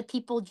night, the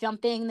people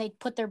jumping, they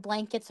put their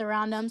blankets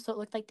around them so it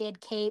looked like they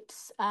had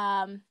capes.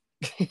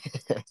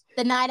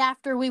 The night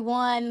after we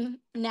won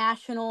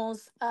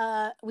nationals,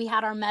 we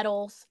had our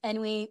medals, and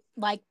we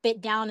like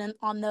bit down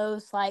on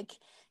those like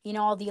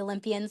all the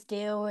Olympians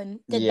do, and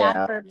did that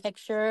Yeah. for a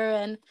picture.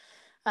 And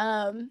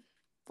um,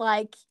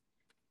 like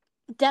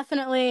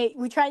definitely,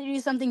 we tried to do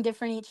something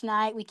different each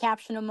night. We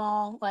captioned them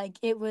all. Like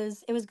it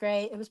was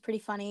great. It was pretty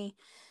funny.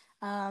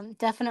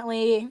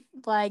 Definitely,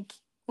 like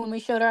when we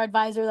showed our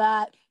advisor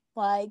that,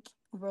 like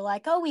we were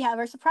like, "Oh, we have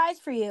our surprise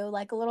for you,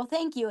 like a little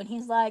thank you," and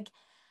he's like,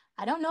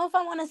 "I don't know if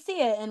I want to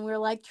see it," and we are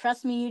like,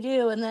 "Trust me, you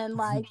do." And then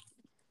like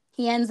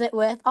he ends it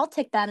with, "I'll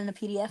take that in a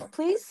PDF,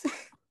 please."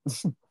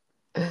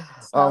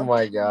 Oh So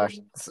my gosh.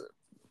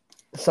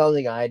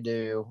 Something I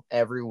do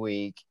every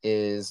week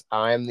is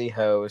I'm the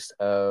host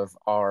of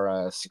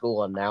our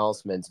school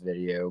announcements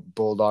video,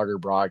 Bulldogger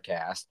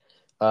broadcast.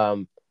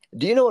 Um,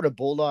 do you know what a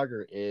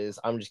Bulldogger is?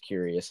 I'm just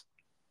curious.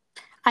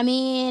 I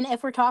mean,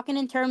 if we're talking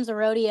in terms of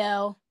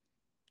rodeo,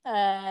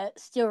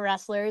 steel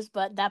wrestlers,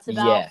 but that's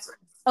about Yes.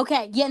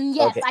 okay. Yeah,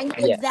 yes, Okay. I know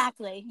Yes.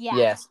 exactly. Yeah.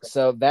 Yes.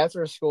 So that's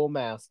our school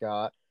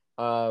mascot.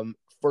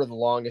 For the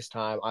longest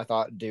time, I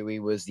thought Dewey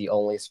was the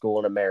only school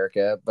in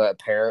America, but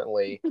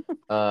apparently,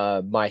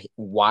 my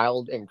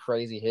wild and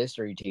crazy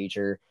history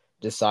teacher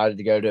decided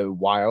to go to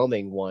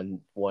Wyoming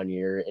one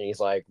year, and he's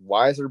like,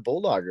 "Why is there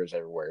bulldoggers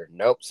everywhere?"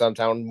 Nope, some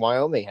town in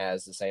Wyoming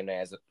has the same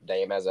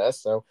name as us,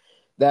 so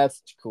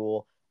that's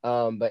cool.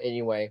 But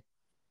anyway,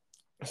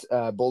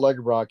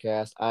 Bulldogger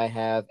broadcast. I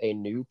have a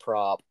new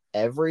prop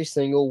every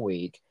single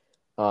week.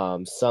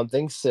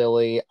 Something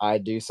silly. I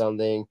do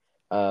something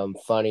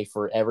funny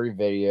for every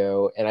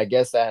video, and I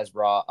guess that has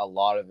brought a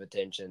lot of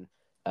attention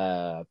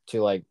to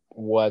like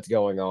what's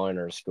going on in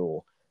our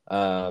school.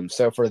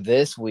 So for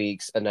this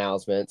week's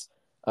announcements,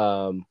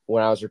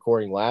 when I was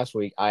recording last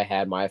week, I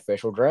had my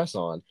official dress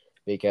on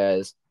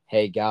because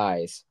hey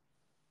guys,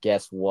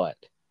 guess what?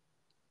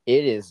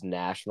 It is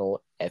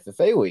National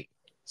FFA Week.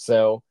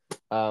 So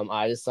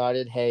I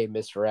decided, hey,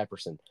 Mr.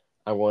 Epperson,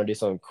 I want to do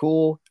something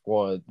cool. I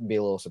want to be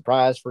a little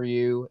surprise for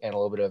you and a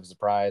little bit of a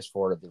surprise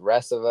for the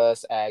rest of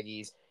us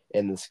Aggies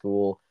in the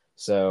school.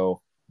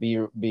 So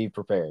be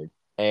prepared.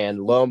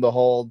 And lo and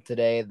behold,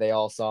 today they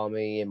all saw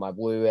me in my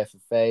blue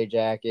FFA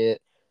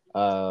jacket.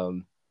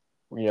 Um,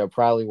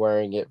 probably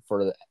wearing it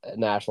for the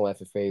National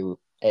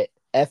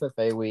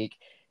FFA Week,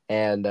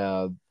 and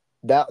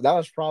that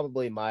was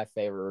probably my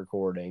favorite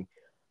recording.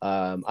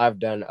 I've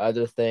done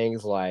other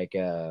things like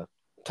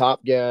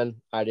Top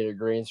Gun. I did a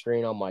green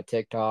screen on my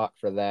TikTok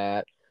for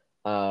that.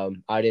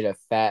 I did a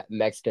fat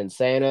Mexican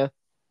Santa.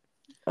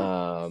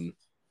 Um,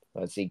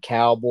 let's see,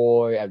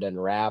 cowboy. I've done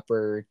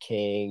rapper,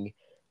 king,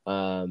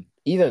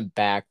 even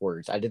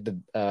backwards. I did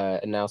the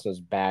announcements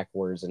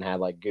backwards and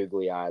had like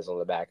googly eyes on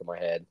the back of my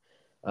head.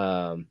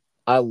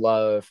 I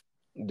love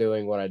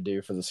doing what I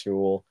do for the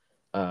school.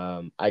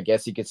 I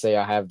guess you could say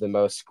I have the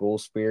most school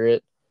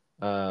spirit.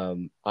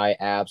 I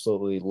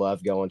absolutely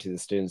love going to the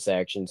student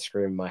section,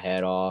 screaming my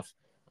head off.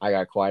 I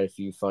got quite a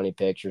few funny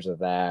pictures of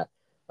that.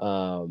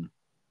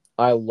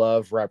 I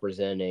love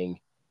representing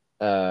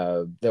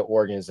the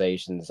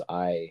organizations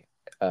I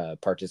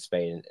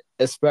participate in,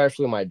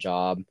 especially my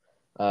job.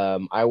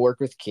 I work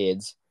with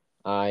kids.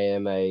 I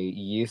am a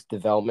youth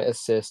development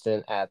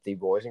assistant at the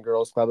Boys and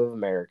Girls Club of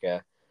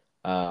America,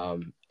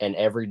 and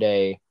every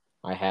day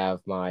I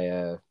have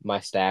my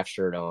staff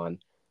shirt on.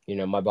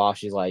 My boss,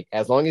 she's like,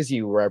 as long as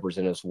you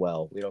represent us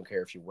well, we don't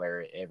care if you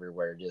wear it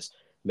everywhere. Just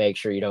make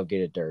sure you don't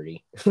get it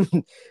dirty.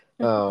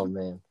 Oh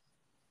man,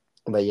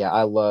 but yeah,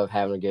 I love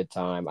having a good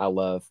time. I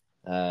love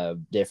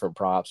different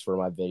props for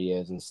my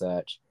videos and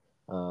such.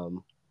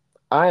 Um,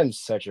 I am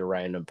such a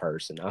random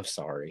person. I'm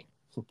sorry.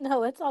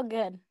 No, it's all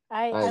good.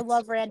 I I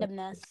love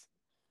randomness.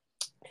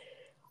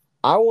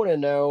 I want to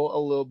know a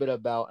little bit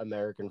about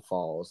American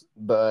Falls,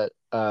 but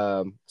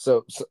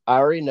so I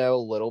already know a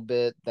little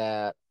bit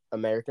that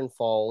American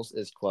Falls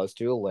is close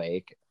to a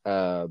lake.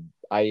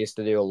 I used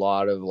to do a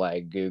lot of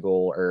like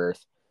Google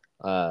Earth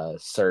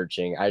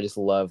searching. I just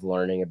love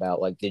learning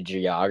about like the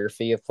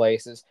geography of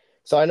places.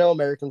 So I know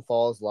American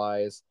Falls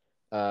lies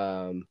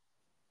um,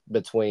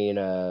 between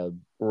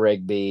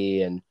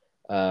Rigby and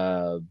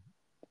uh,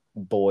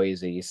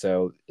 Boise.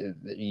 So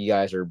you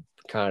guys are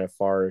kind of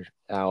far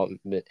out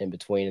in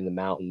between in the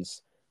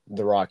mountains,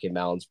 the Rocky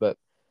Mountains. But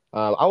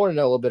I want to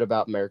know a little bit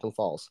about American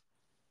Falls.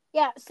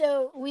 Yeah,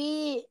 so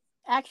we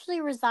actually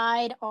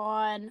reside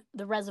on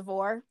the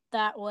reservoir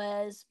that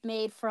was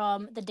made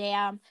from the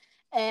dam.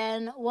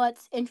 And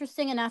what's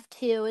interesting enough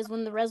too is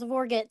when the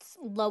reservoir gets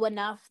low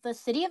enough, the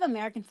city of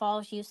American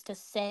Falls used to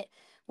sit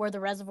where the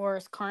reservoir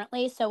is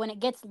currently. So when it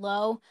gets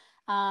low,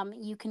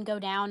 you can go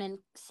down and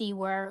see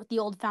where the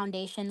old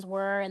foundations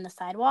were and the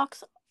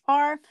sidewalks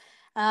are.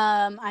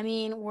 I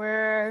mean,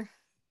 we're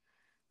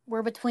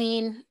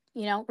between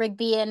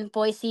Rigby and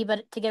Boise,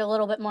 but to get a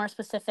little bit more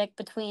specific,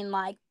 between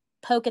like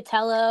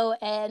Pocatello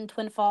and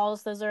Twin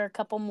Falls. Those are a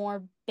couple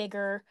more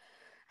bigger,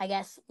 I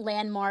guess,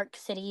 landmark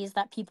cities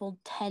that people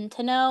tend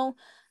to know.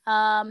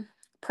 Um,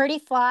 Pretty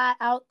flat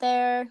out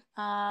there.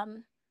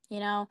 You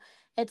know,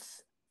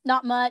 it's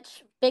not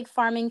much. Big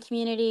farming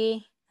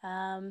community.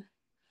 I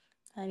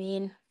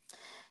mean,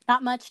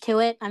 not much to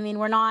it. I mean,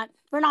 we're not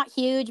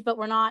huge, but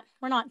we're not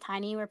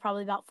tiny. We're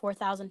probably about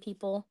 4,000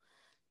 people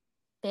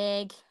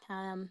big.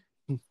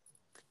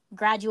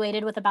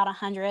 Graduated with about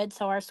 100,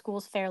 so our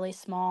school's fairly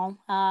small.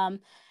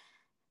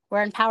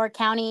 We're in Power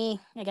County.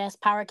 I guess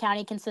Power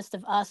County consists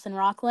of us and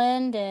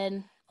Rockland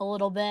and a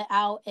little bit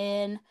out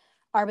in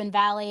Arbor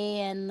Valley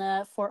and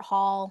the Fort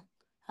Hall.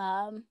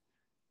 Um,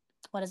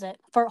 what is it?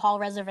 Fort Hall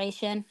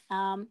Reservation.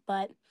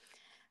 But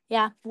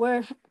yeah,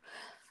 we're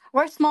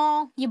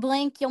small. You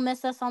blink, you'll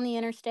miss us on the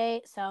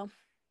interstate. So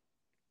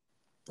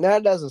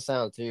That doesn't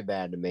sound too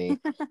bad to me.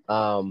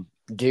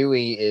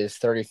 Dewey is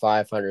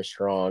 3,500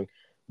 strong,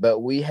 but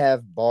we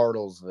have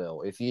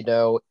Bartlesville. If you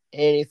know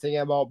anything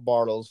about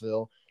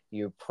Bartlesville,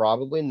 you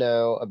probably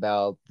know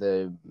about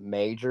the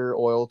major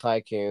oil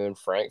tycoon,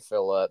 Frank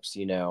Phillips.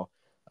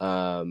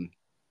 Um,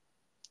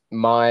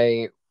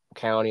 my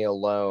county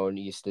alone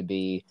used to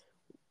be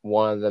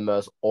one of the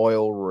most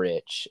oil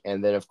rich.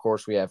 And then, of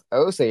course, we have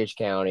Osage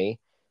County.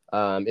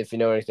 If you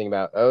know anything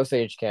about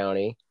Osage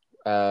County,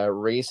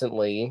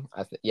 recently,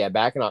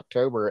 back in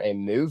October, a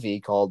movie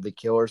called The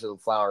Killers of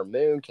the Flower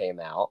Moon came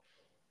out.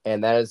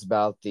 And that is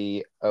about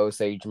the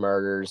Osage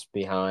murders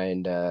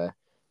behind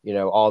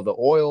all the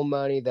oil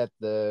money that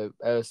the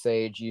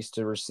Osage used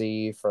to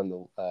receive from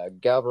the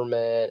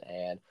government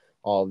and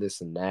all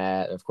this and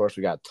that. Of course,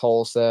 we got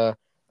Tulsa,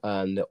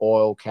 the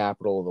oil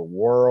capital of the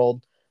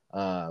world.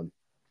 Um,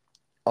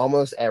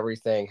 Almost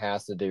everything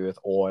has to do with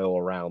oil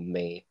around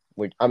me.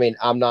 Which, I mean,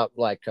 I'm not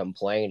like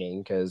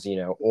complaining because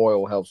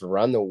oil helps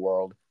run the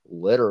world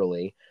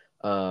literally,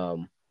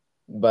 um,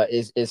 but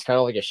it's kind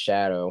of like a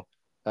shadow.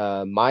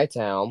 My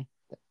town,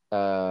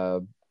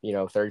 uh,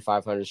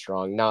 3,500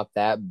 strong, not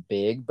that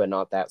big, but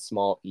not that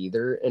small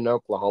either in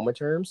Oklahoma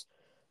terms.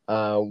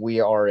 We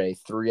are a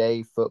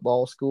 3A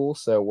football school,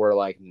 so we're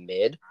like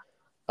mid.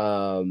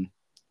 Um,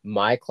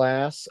 my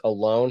class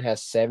alone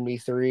has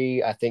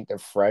 73. I think the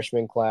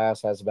freshman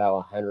class has about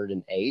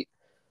 108.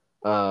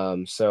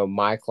 So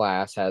my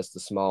class has the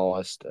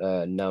smallest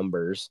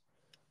numbers.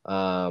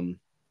 Um,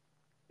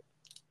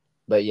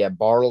 but yeah,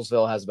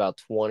 Bartlesville has about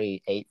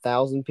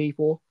 28,000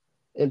 people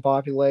in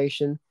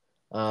population.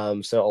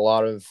 So a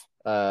lot of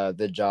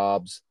the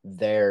jobs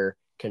there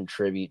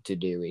contribute to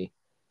Dewey.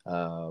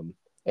 And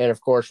of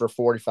course, we're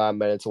 45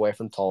 minutes away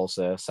from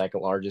Tulsa,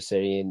 second largest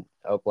city in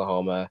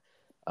Oklahoma.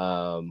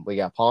 We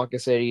got Ponca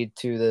City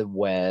to the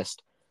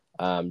west.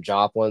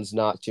 Joplin's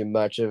not too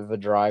much of a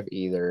drive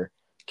either.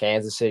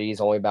 Kansas City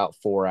is only about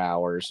 4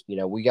 hours.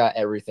 We got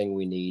everything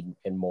we need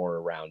and more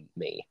around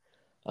me.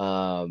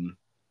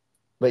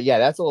 But yeah,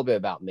 that's a little bit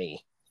about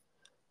me.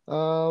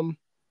 Um,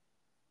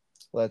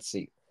 let's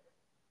see.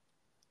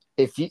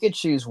 If you could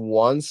choose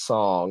one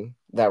song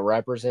that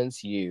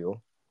represents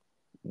you,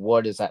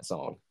 what is that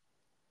song?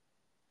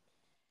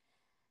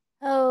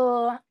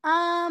 Oh,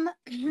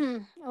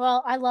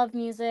 well, I love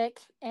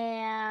music,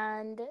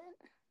 and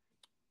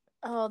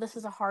oh, this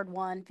is a hard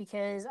one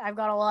because I've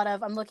got a lot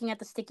of. I'm looking at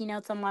the sticky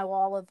notes on my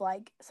wall of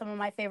like some of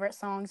my favorite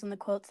songs and the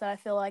quotes that I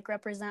feel like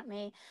represent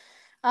me.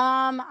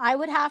 I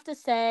would have to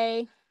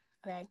say,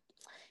 okay,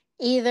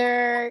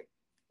 either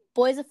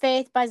 "Boys of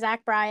Faith" by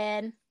Zach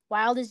Bryan,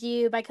 "Wild as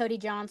You" by Cody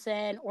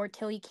Johnson, or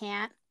 "Till You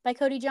Can't" by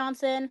Cody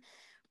Johnson.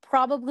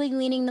 Probably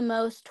leaning the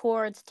most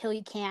towards "Till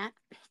You Can't,"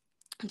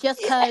 just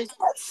because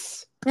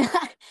Yes.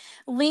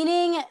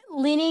 leaning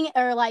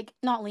or like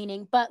not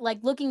leaning but like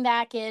looking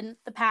back in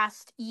the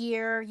past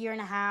year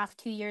and a half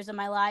 2 years of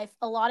my life,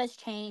 a lot has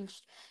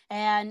changed,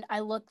 and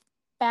I look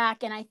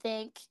back and I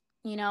think,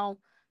 you know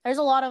there's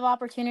a lot of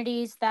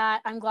opportunities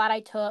that I'm glad I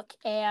took,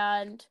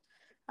 and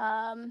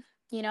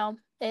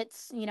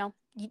it's, you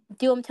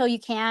do them till you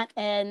can't,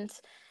 and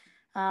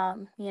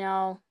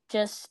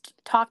just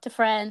talk to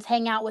friends,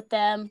 hang out with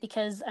them,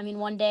 because I mean,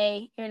 one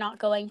day you're not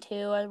going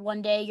to, or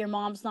one day your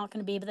mom's not going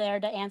to be there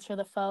to answer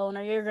the phone,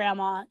 or your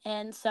grandma.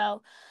 And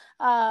so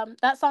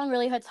that song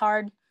really hits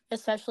hard,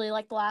 especially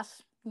like the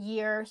last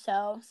year or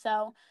so.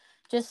 So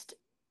just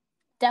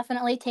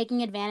definitely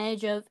taking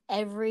advantage of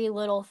every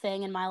little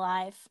thing in my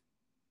life.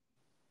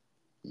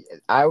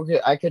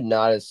 I could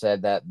not have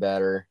said that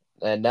better.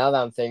 And now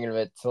that I'm thinking of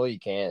it, "Till You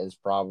Can't" is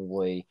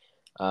probably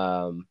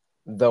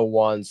the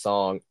one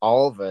song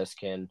all of us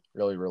can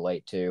really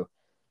relate to.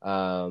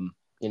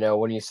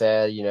 When you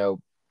said,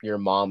 your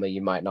mama,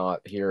 you might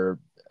not hear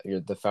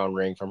the phone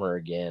ring from her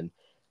again.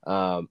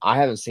 I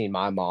haven't seen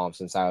my mom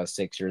since I was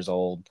 6 years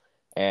old,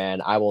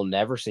 and I will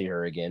never see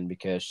her again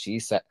because she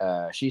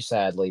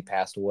sadly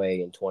passed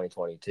away in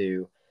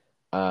 2022,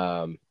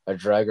 a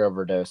drug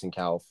overdose in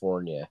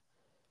California.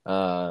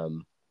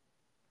 Um,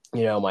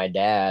 my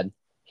dad,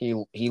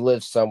 he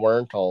lives somewhere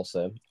in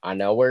Tulsa. I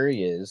know where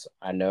he is.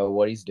 I know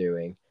what he's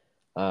doing.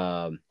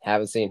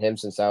 Haven't seen him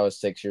since I was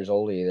 6 years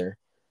old either.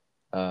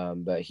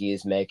 But he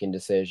is making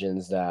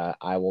decisions that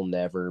I will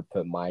never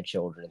put my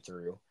children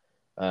through,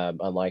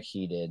 unlike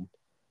he did.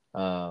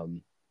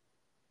 Um,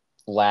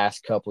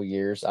 Last couple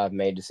years, I've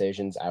made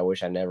decisions I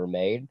wish I never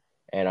made,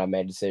 and I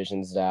made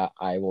decisions that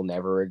I will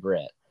never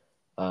regret.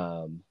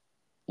 Um,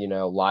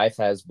 Life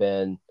has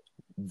been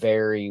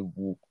very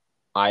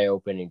eye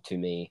opening to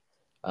me,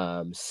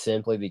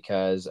 simply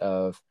because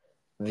of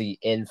the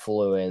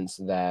influence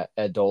that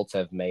adults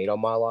have made on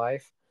my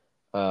life.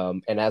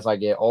 And as I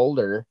get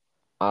older,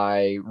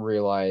 I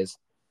realize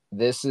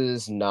this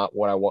is not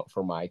what I want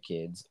for my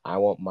kids. I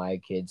want my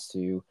kids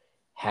to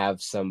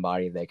have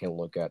somebody they can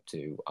look up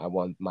to. I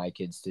want my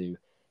kids to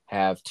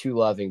have two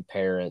loving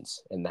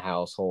parents in the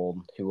household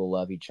who will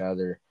love each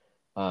other.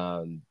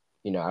 Um,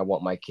 I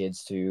want my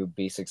kids to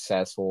be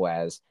successful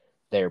as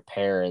their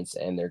parents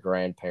and their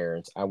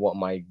grandparents. I want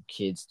my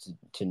kids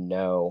to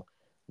know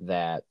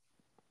that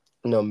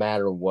no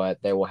matter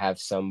what, they will have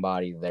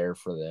somebody there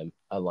for them,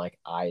 unlike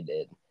I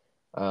did.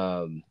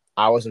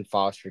 I was in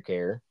foster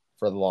care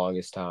for the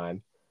longest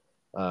time.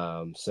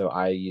 So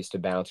I used to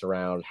bounce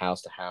around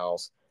house to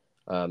house.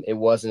 It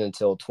wasn't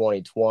until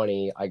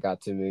 2020 I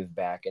got to move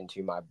back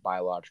into my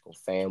biological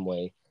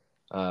family,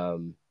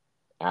 um,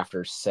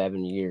 after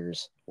 7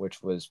 years,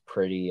 which was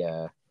pretty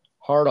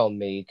hard on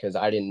me because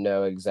I didn't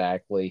know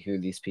exactly who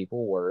these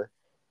people were,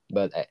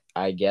 but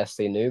I guess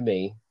they knew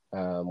me,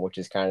 which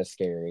is kind of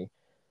scary.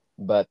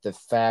 But the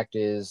fact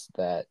is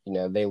that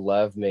they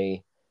love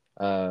me,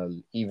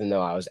 even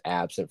though I was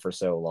absent for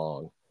so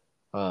long.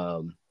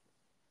 Um,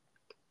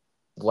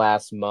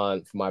 last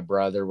month, my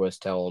brother was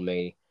telling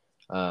me,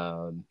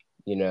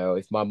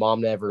 if my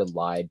mom never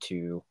lied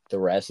to the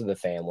rest of the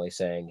family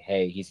saying,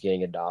 hey, he's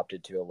getting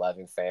adopted to a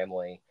loving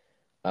family,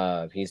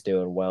 he's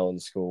doing well in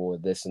school,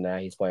 this and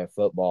that, he's playing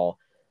football.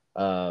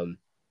 Um,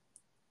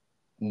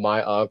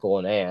 my uncle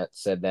and aunt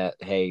said that,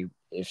 hey,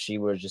 if she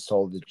would have just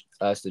told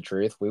us the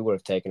truth, we would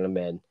have taken him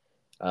in.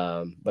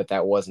 But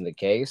that wasn't the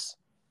case.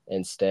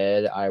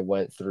 Instead, I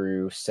went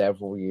through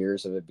several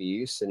years of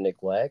abuse and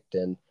neglect,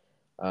 and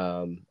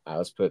I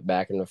was put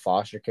back into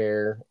foster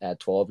care at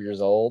 12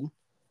 years old.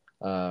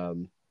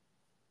 Um,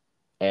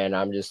 and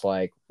I'm just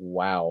like,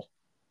 wow,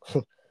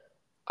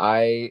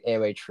 I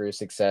am a true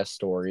success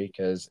story,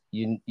 because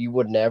you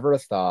would never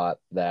have thought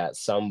that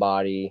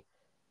somebody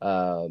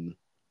um,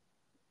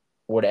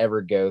 would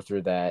ever go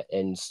through that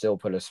and still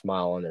put a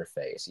smile on their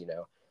face.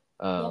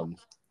 Yeah.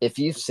 If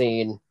you've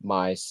seen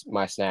my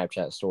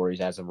Snapchat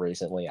stories as of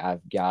recently,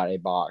 I've got a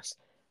box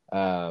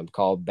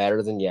called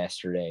Better Than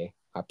Yesterday.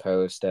 I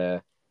post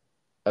a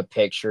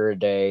picture a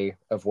day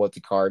of what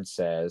the card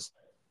says.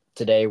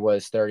 Today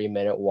was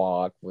 30-minute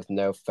walk with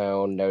no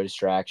phone, no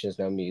distractions,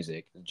 no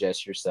music,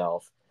 just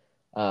yourself.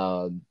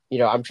 I'm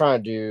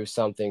trying to do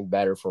something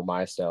better for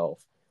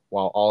myself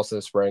while also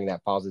spreading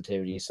that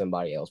positivity to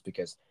somebody else,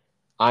 because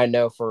I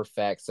know for a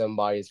fact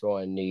somebody's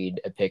going to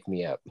need a pick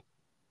me up.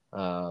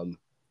 Um,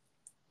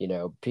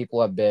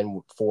 People have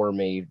been for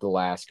me the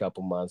last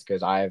couple months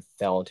because I have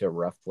fell into a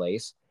rough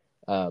place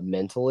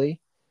mentally.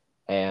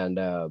 And,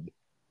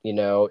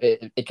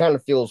 it kind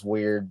of feels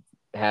weird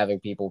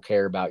having people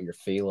care about your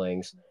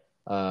feelings.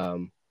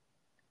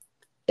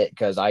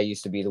 Because I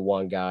used to be the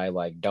one guy,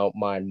 like, don't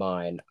mind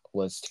mine,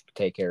 let's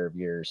take care of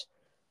yours.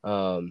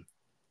 Um,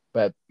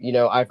 but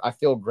I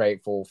feel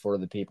grateful for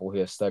the people who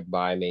have stuck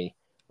by me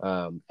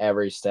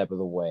every step of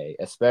the way,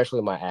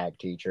 especially my ag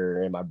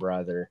teacher and my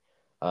brother,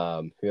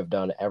 who have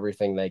done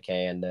everything they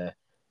can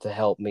to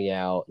help me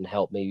out and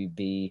help me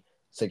be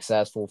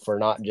successful for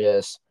not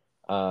just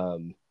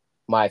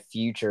my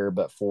future,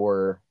 but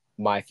for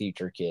my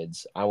future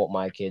kids. I want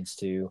my kids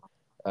to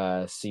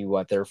see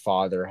what their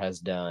father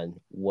has done,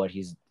 what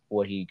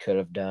he could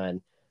have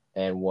done,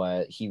 and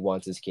what he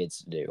wants his kids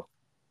to do.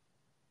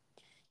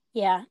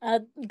 Yeah, a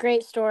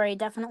great story.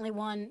 Definitely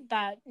one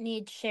that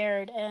needs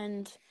shared.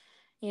 And,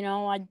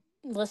 I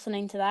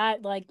listening to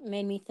that like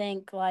made me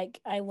think, like,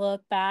 I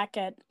look back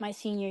at my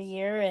senior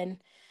year and,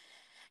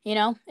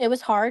 it was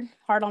hard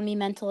on me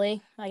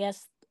mentally. I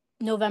guess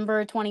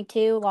November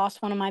 22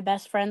 lost one of my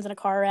best friends in a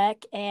car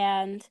wreck,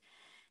 and,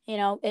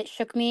 it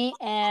shook me,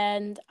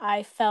 and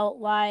I felt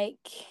like,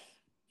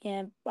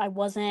 I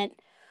wasn't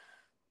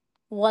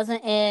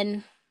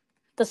in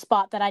the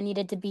spot that I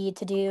needed to be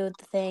to do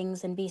the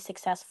things and be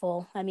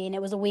successful. I mean,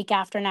 it was a week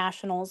after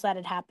nationals that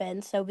had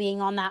happened. So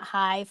being on that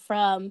high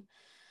from,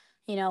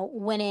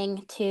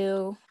 winning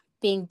to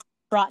being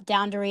brought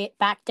down to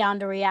back down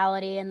to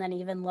reality, and then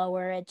even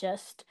lower, it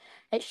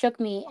shook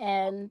me.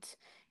 And,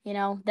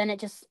 then it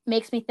just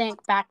makes me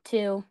think back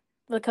to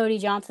the Cody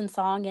Johnson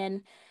song.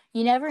 And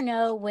you never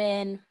know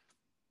when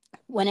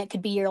it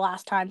could be your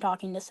last time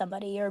talking to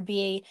somebody, or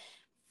be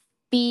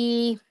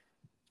the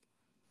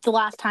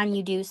last time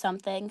you do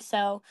something.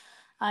 So,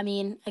 I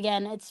mean,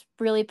 again, it's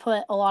really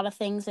put a lot of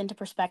things into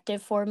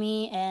perspective for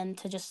me, and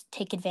to just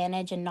take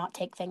advantage and not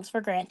take things for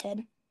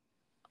granted.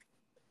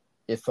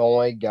 If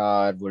only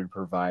God would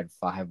provide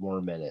 5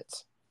 more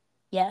minutes.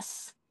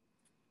 Yes.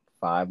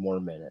 5 more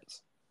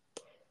minutes.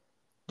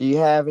 Do you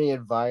have any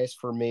advice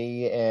for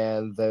me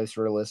and those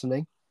who are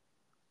listening?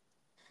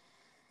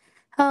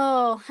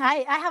 Oh,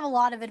 I have a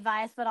lot of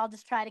advice, but I'll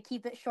just try to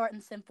keep it short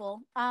and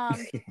simple.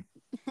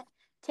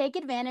 Take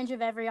advantage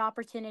of every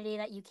opportunity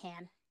that you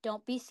can.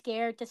 Don't be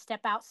scared to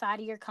step outside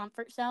of your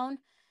comfort zone,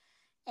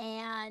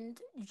 and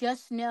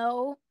just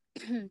know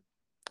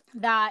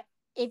that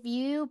if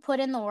you put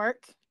in the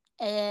work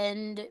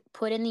and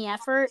put in the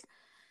effort,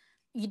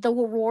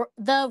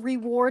 the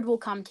reward will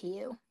come to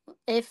you.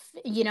 If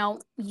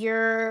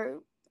you're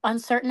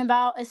uncertain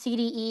about a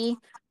CDE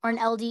or an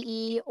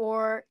LDE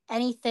or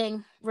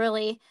anything,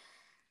 really,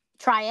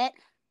 try it.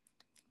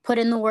 Put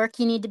in the work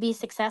you need to be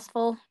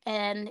successful,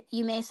 and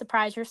you may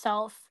surprise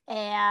yourself.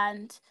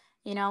 And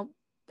you know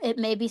it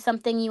may be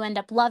something you end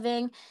up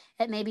loving.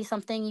 It may be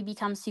something you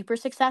become super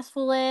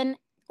successful in,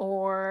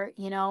 or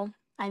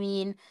I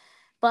mean,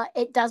 but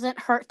it doesn't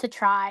hurt to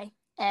try.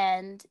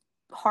 And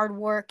hard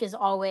work is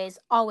always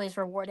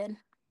rewarded.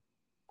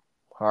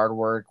 Hard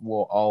work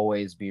will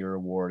always be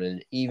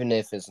rewarded, even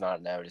if it's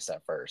not noticed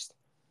at first.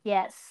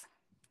 Yes.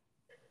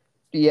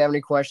 Do you have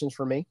any questions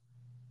for me?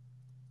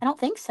 I don't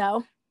think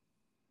so.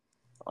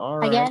 All I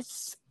right.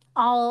 guess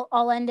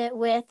I'll end it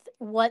with,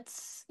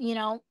 what's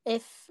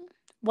if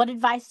what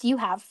advice do you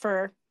have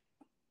for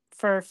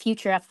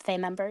future FFA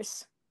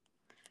members?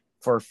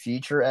 For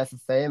future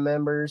FFA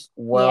members,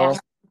 Yeah. well,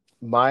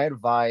 my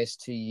advice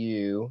to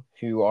you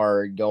who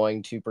are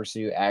going to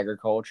pursue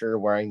agriculture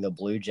wearing the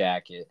blue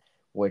jacket,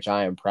 which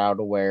I am proud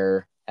to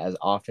wear as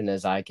often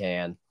as I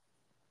can,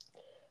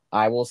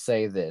 I will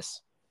say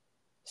this: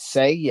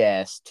 say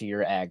yes to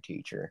your ag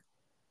teacher.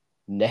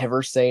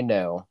 never say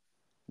no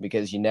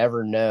because you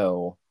never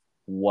know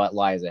what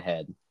lies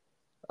ahead.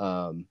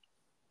 Um,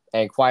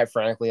 and quite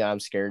frankly, I'm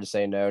scared to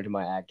say no to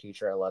my ag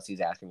teacher unless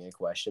he's asking me a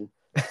question.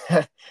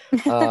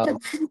 um,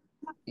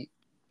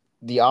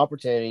 the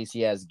opportunities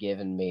he has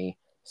given me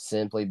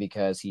simply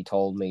because he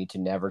told me to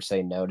never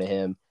say no to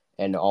him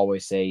and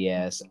always say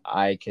yes,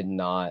 I could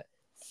not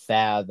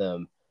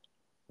fathom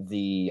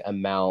the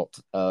amount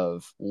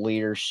of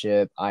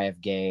leadership I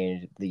have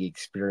gained, the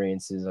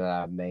experiences that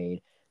I've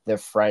made, the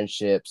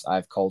friendships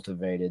I've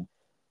cultivated.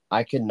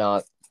 I could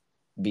not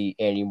be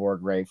any more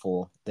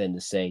grateful than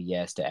to say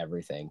yes to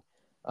everything.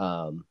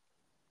 Um,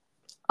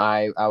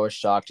 I was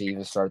shocked to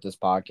even start this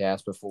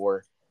podcast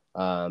before,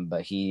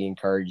 but he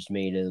encouraged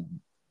me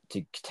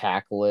to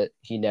tackle it.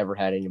 He never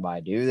had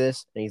anybody do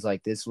this, and he's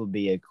like, "This would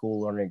be a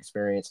cool learning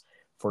experience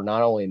for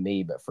not only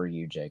me but for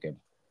you, Jacob."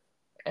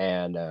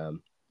 And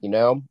you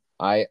know,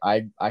 I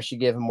should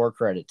give him more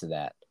credit to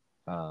that.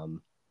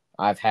 Um,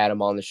 I've had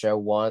him on the show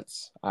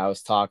once. I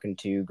was talking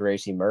to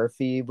Gracie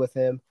Murphy with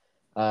him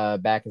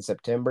back in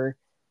September,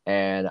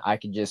 and I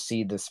could just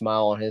see the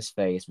smile on his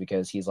face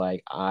because he's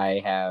like,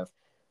 "I have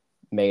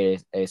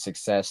made a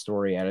success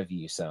story out of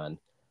you, son.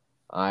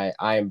 I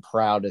am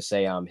proud to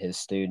say I'm his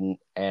student,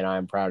 and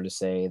I'm proud to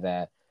say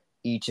that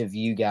each of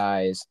you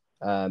guys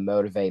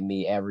motivate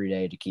me every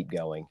day to keep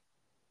going."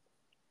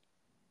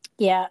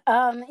 Yeah,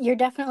 you're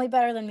definitely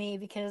better than me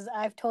because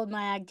I've told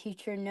my ag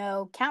teacher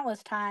no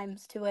countless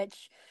times, to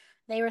which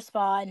they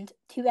respond,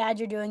 "Too bad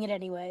you're doing it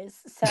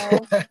anyways."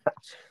 So,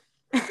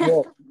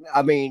 Well,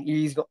 I mean,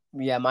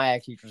 yeah, my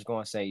ag teacher's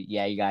going to say,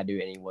 "Yeah, you gotta do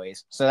it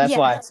anyways." So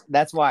yeah,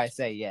 that's why I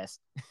say yes.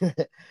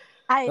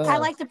 I uh,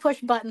 like to push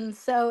buttons,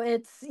 so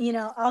it's,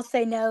 I'll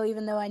say no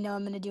even though I know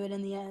I'm going to do it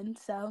in the end.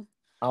 So,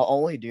 I'll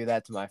only do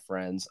that to my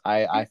friends.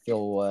 I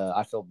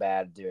feel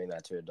bad doing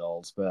that to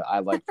adults, but I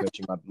like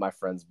pushing my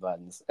friends'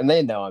 buttons, and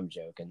they know I'm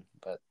joking.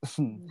 But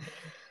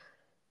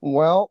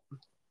well,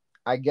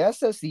 I guess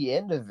that's the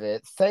end of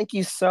it. Thank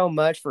you so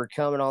much for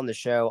coming on the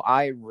show.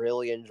 I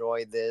really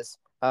enjoyed this.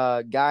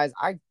 Guys,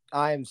 I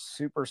am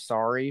super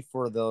sorry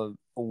for the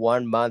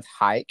 1 month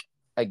hike.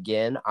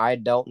 Again, I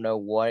don't know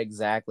what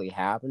exactly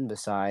happened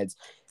besides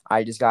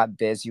I just got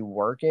busy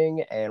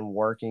working and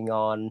working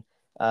on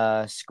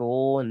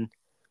school and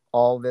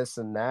all this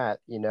and that.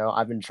 You know,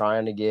 I've been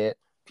trying to get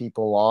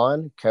people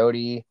on.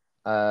 Cody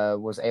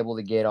was able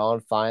to get on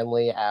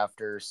finally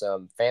after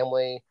some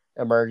family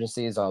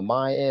emergencies on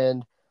my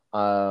end.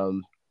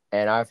 Um,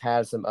 and I've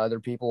had some other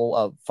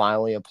people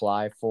finally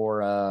apply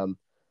for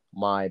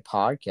my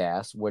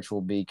podcast, which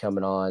will be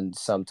coming on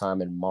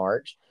sometime in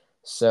March.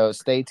 So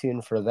stay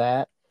tuned for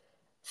that.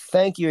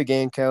 Thank you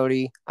again,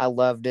 Cody. I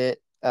loved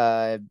it.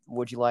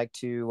 Would you like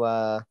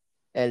to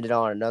end it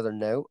on another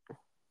note?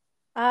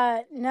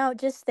 no,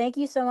 just thank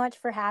you so much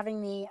for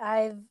having me.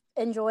 I've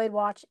enjoyed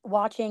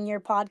watching your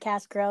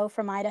podcast grow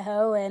from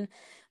Idaho, and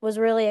was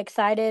really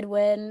excited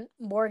when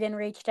Morgan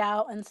reached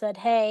out and said,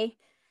 "Hey,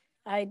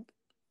 I,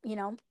 you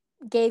know,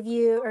 gave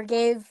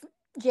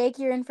Jake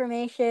your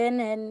information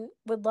and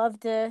would love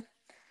to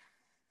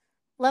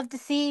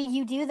see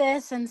you do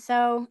this." And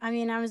so, I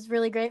mean, I was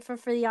really grateful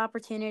for the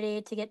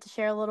opportunity to get to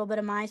share a little bit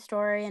of my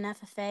story in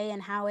FFA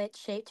and how it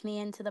shaped me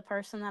into the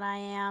person that I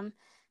am.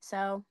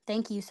 So,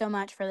 thank you so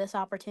much for this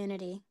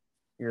opportunity.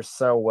 You're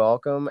so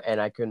welcome, and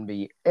I couldn't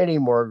be any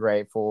more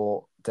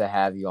grateful to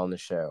have you on the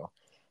show.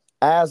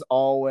 As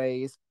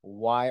always,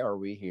 why are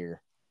we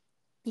here?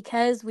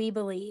 Because we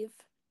believe.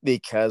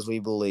 Because we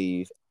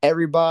believe.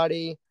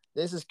 Everybody,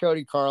 this is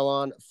Cody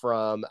Carlon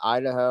from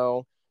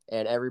Idaho,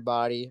 and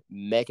everybody,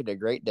 make it a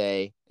great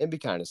day and be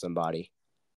kind to somebody.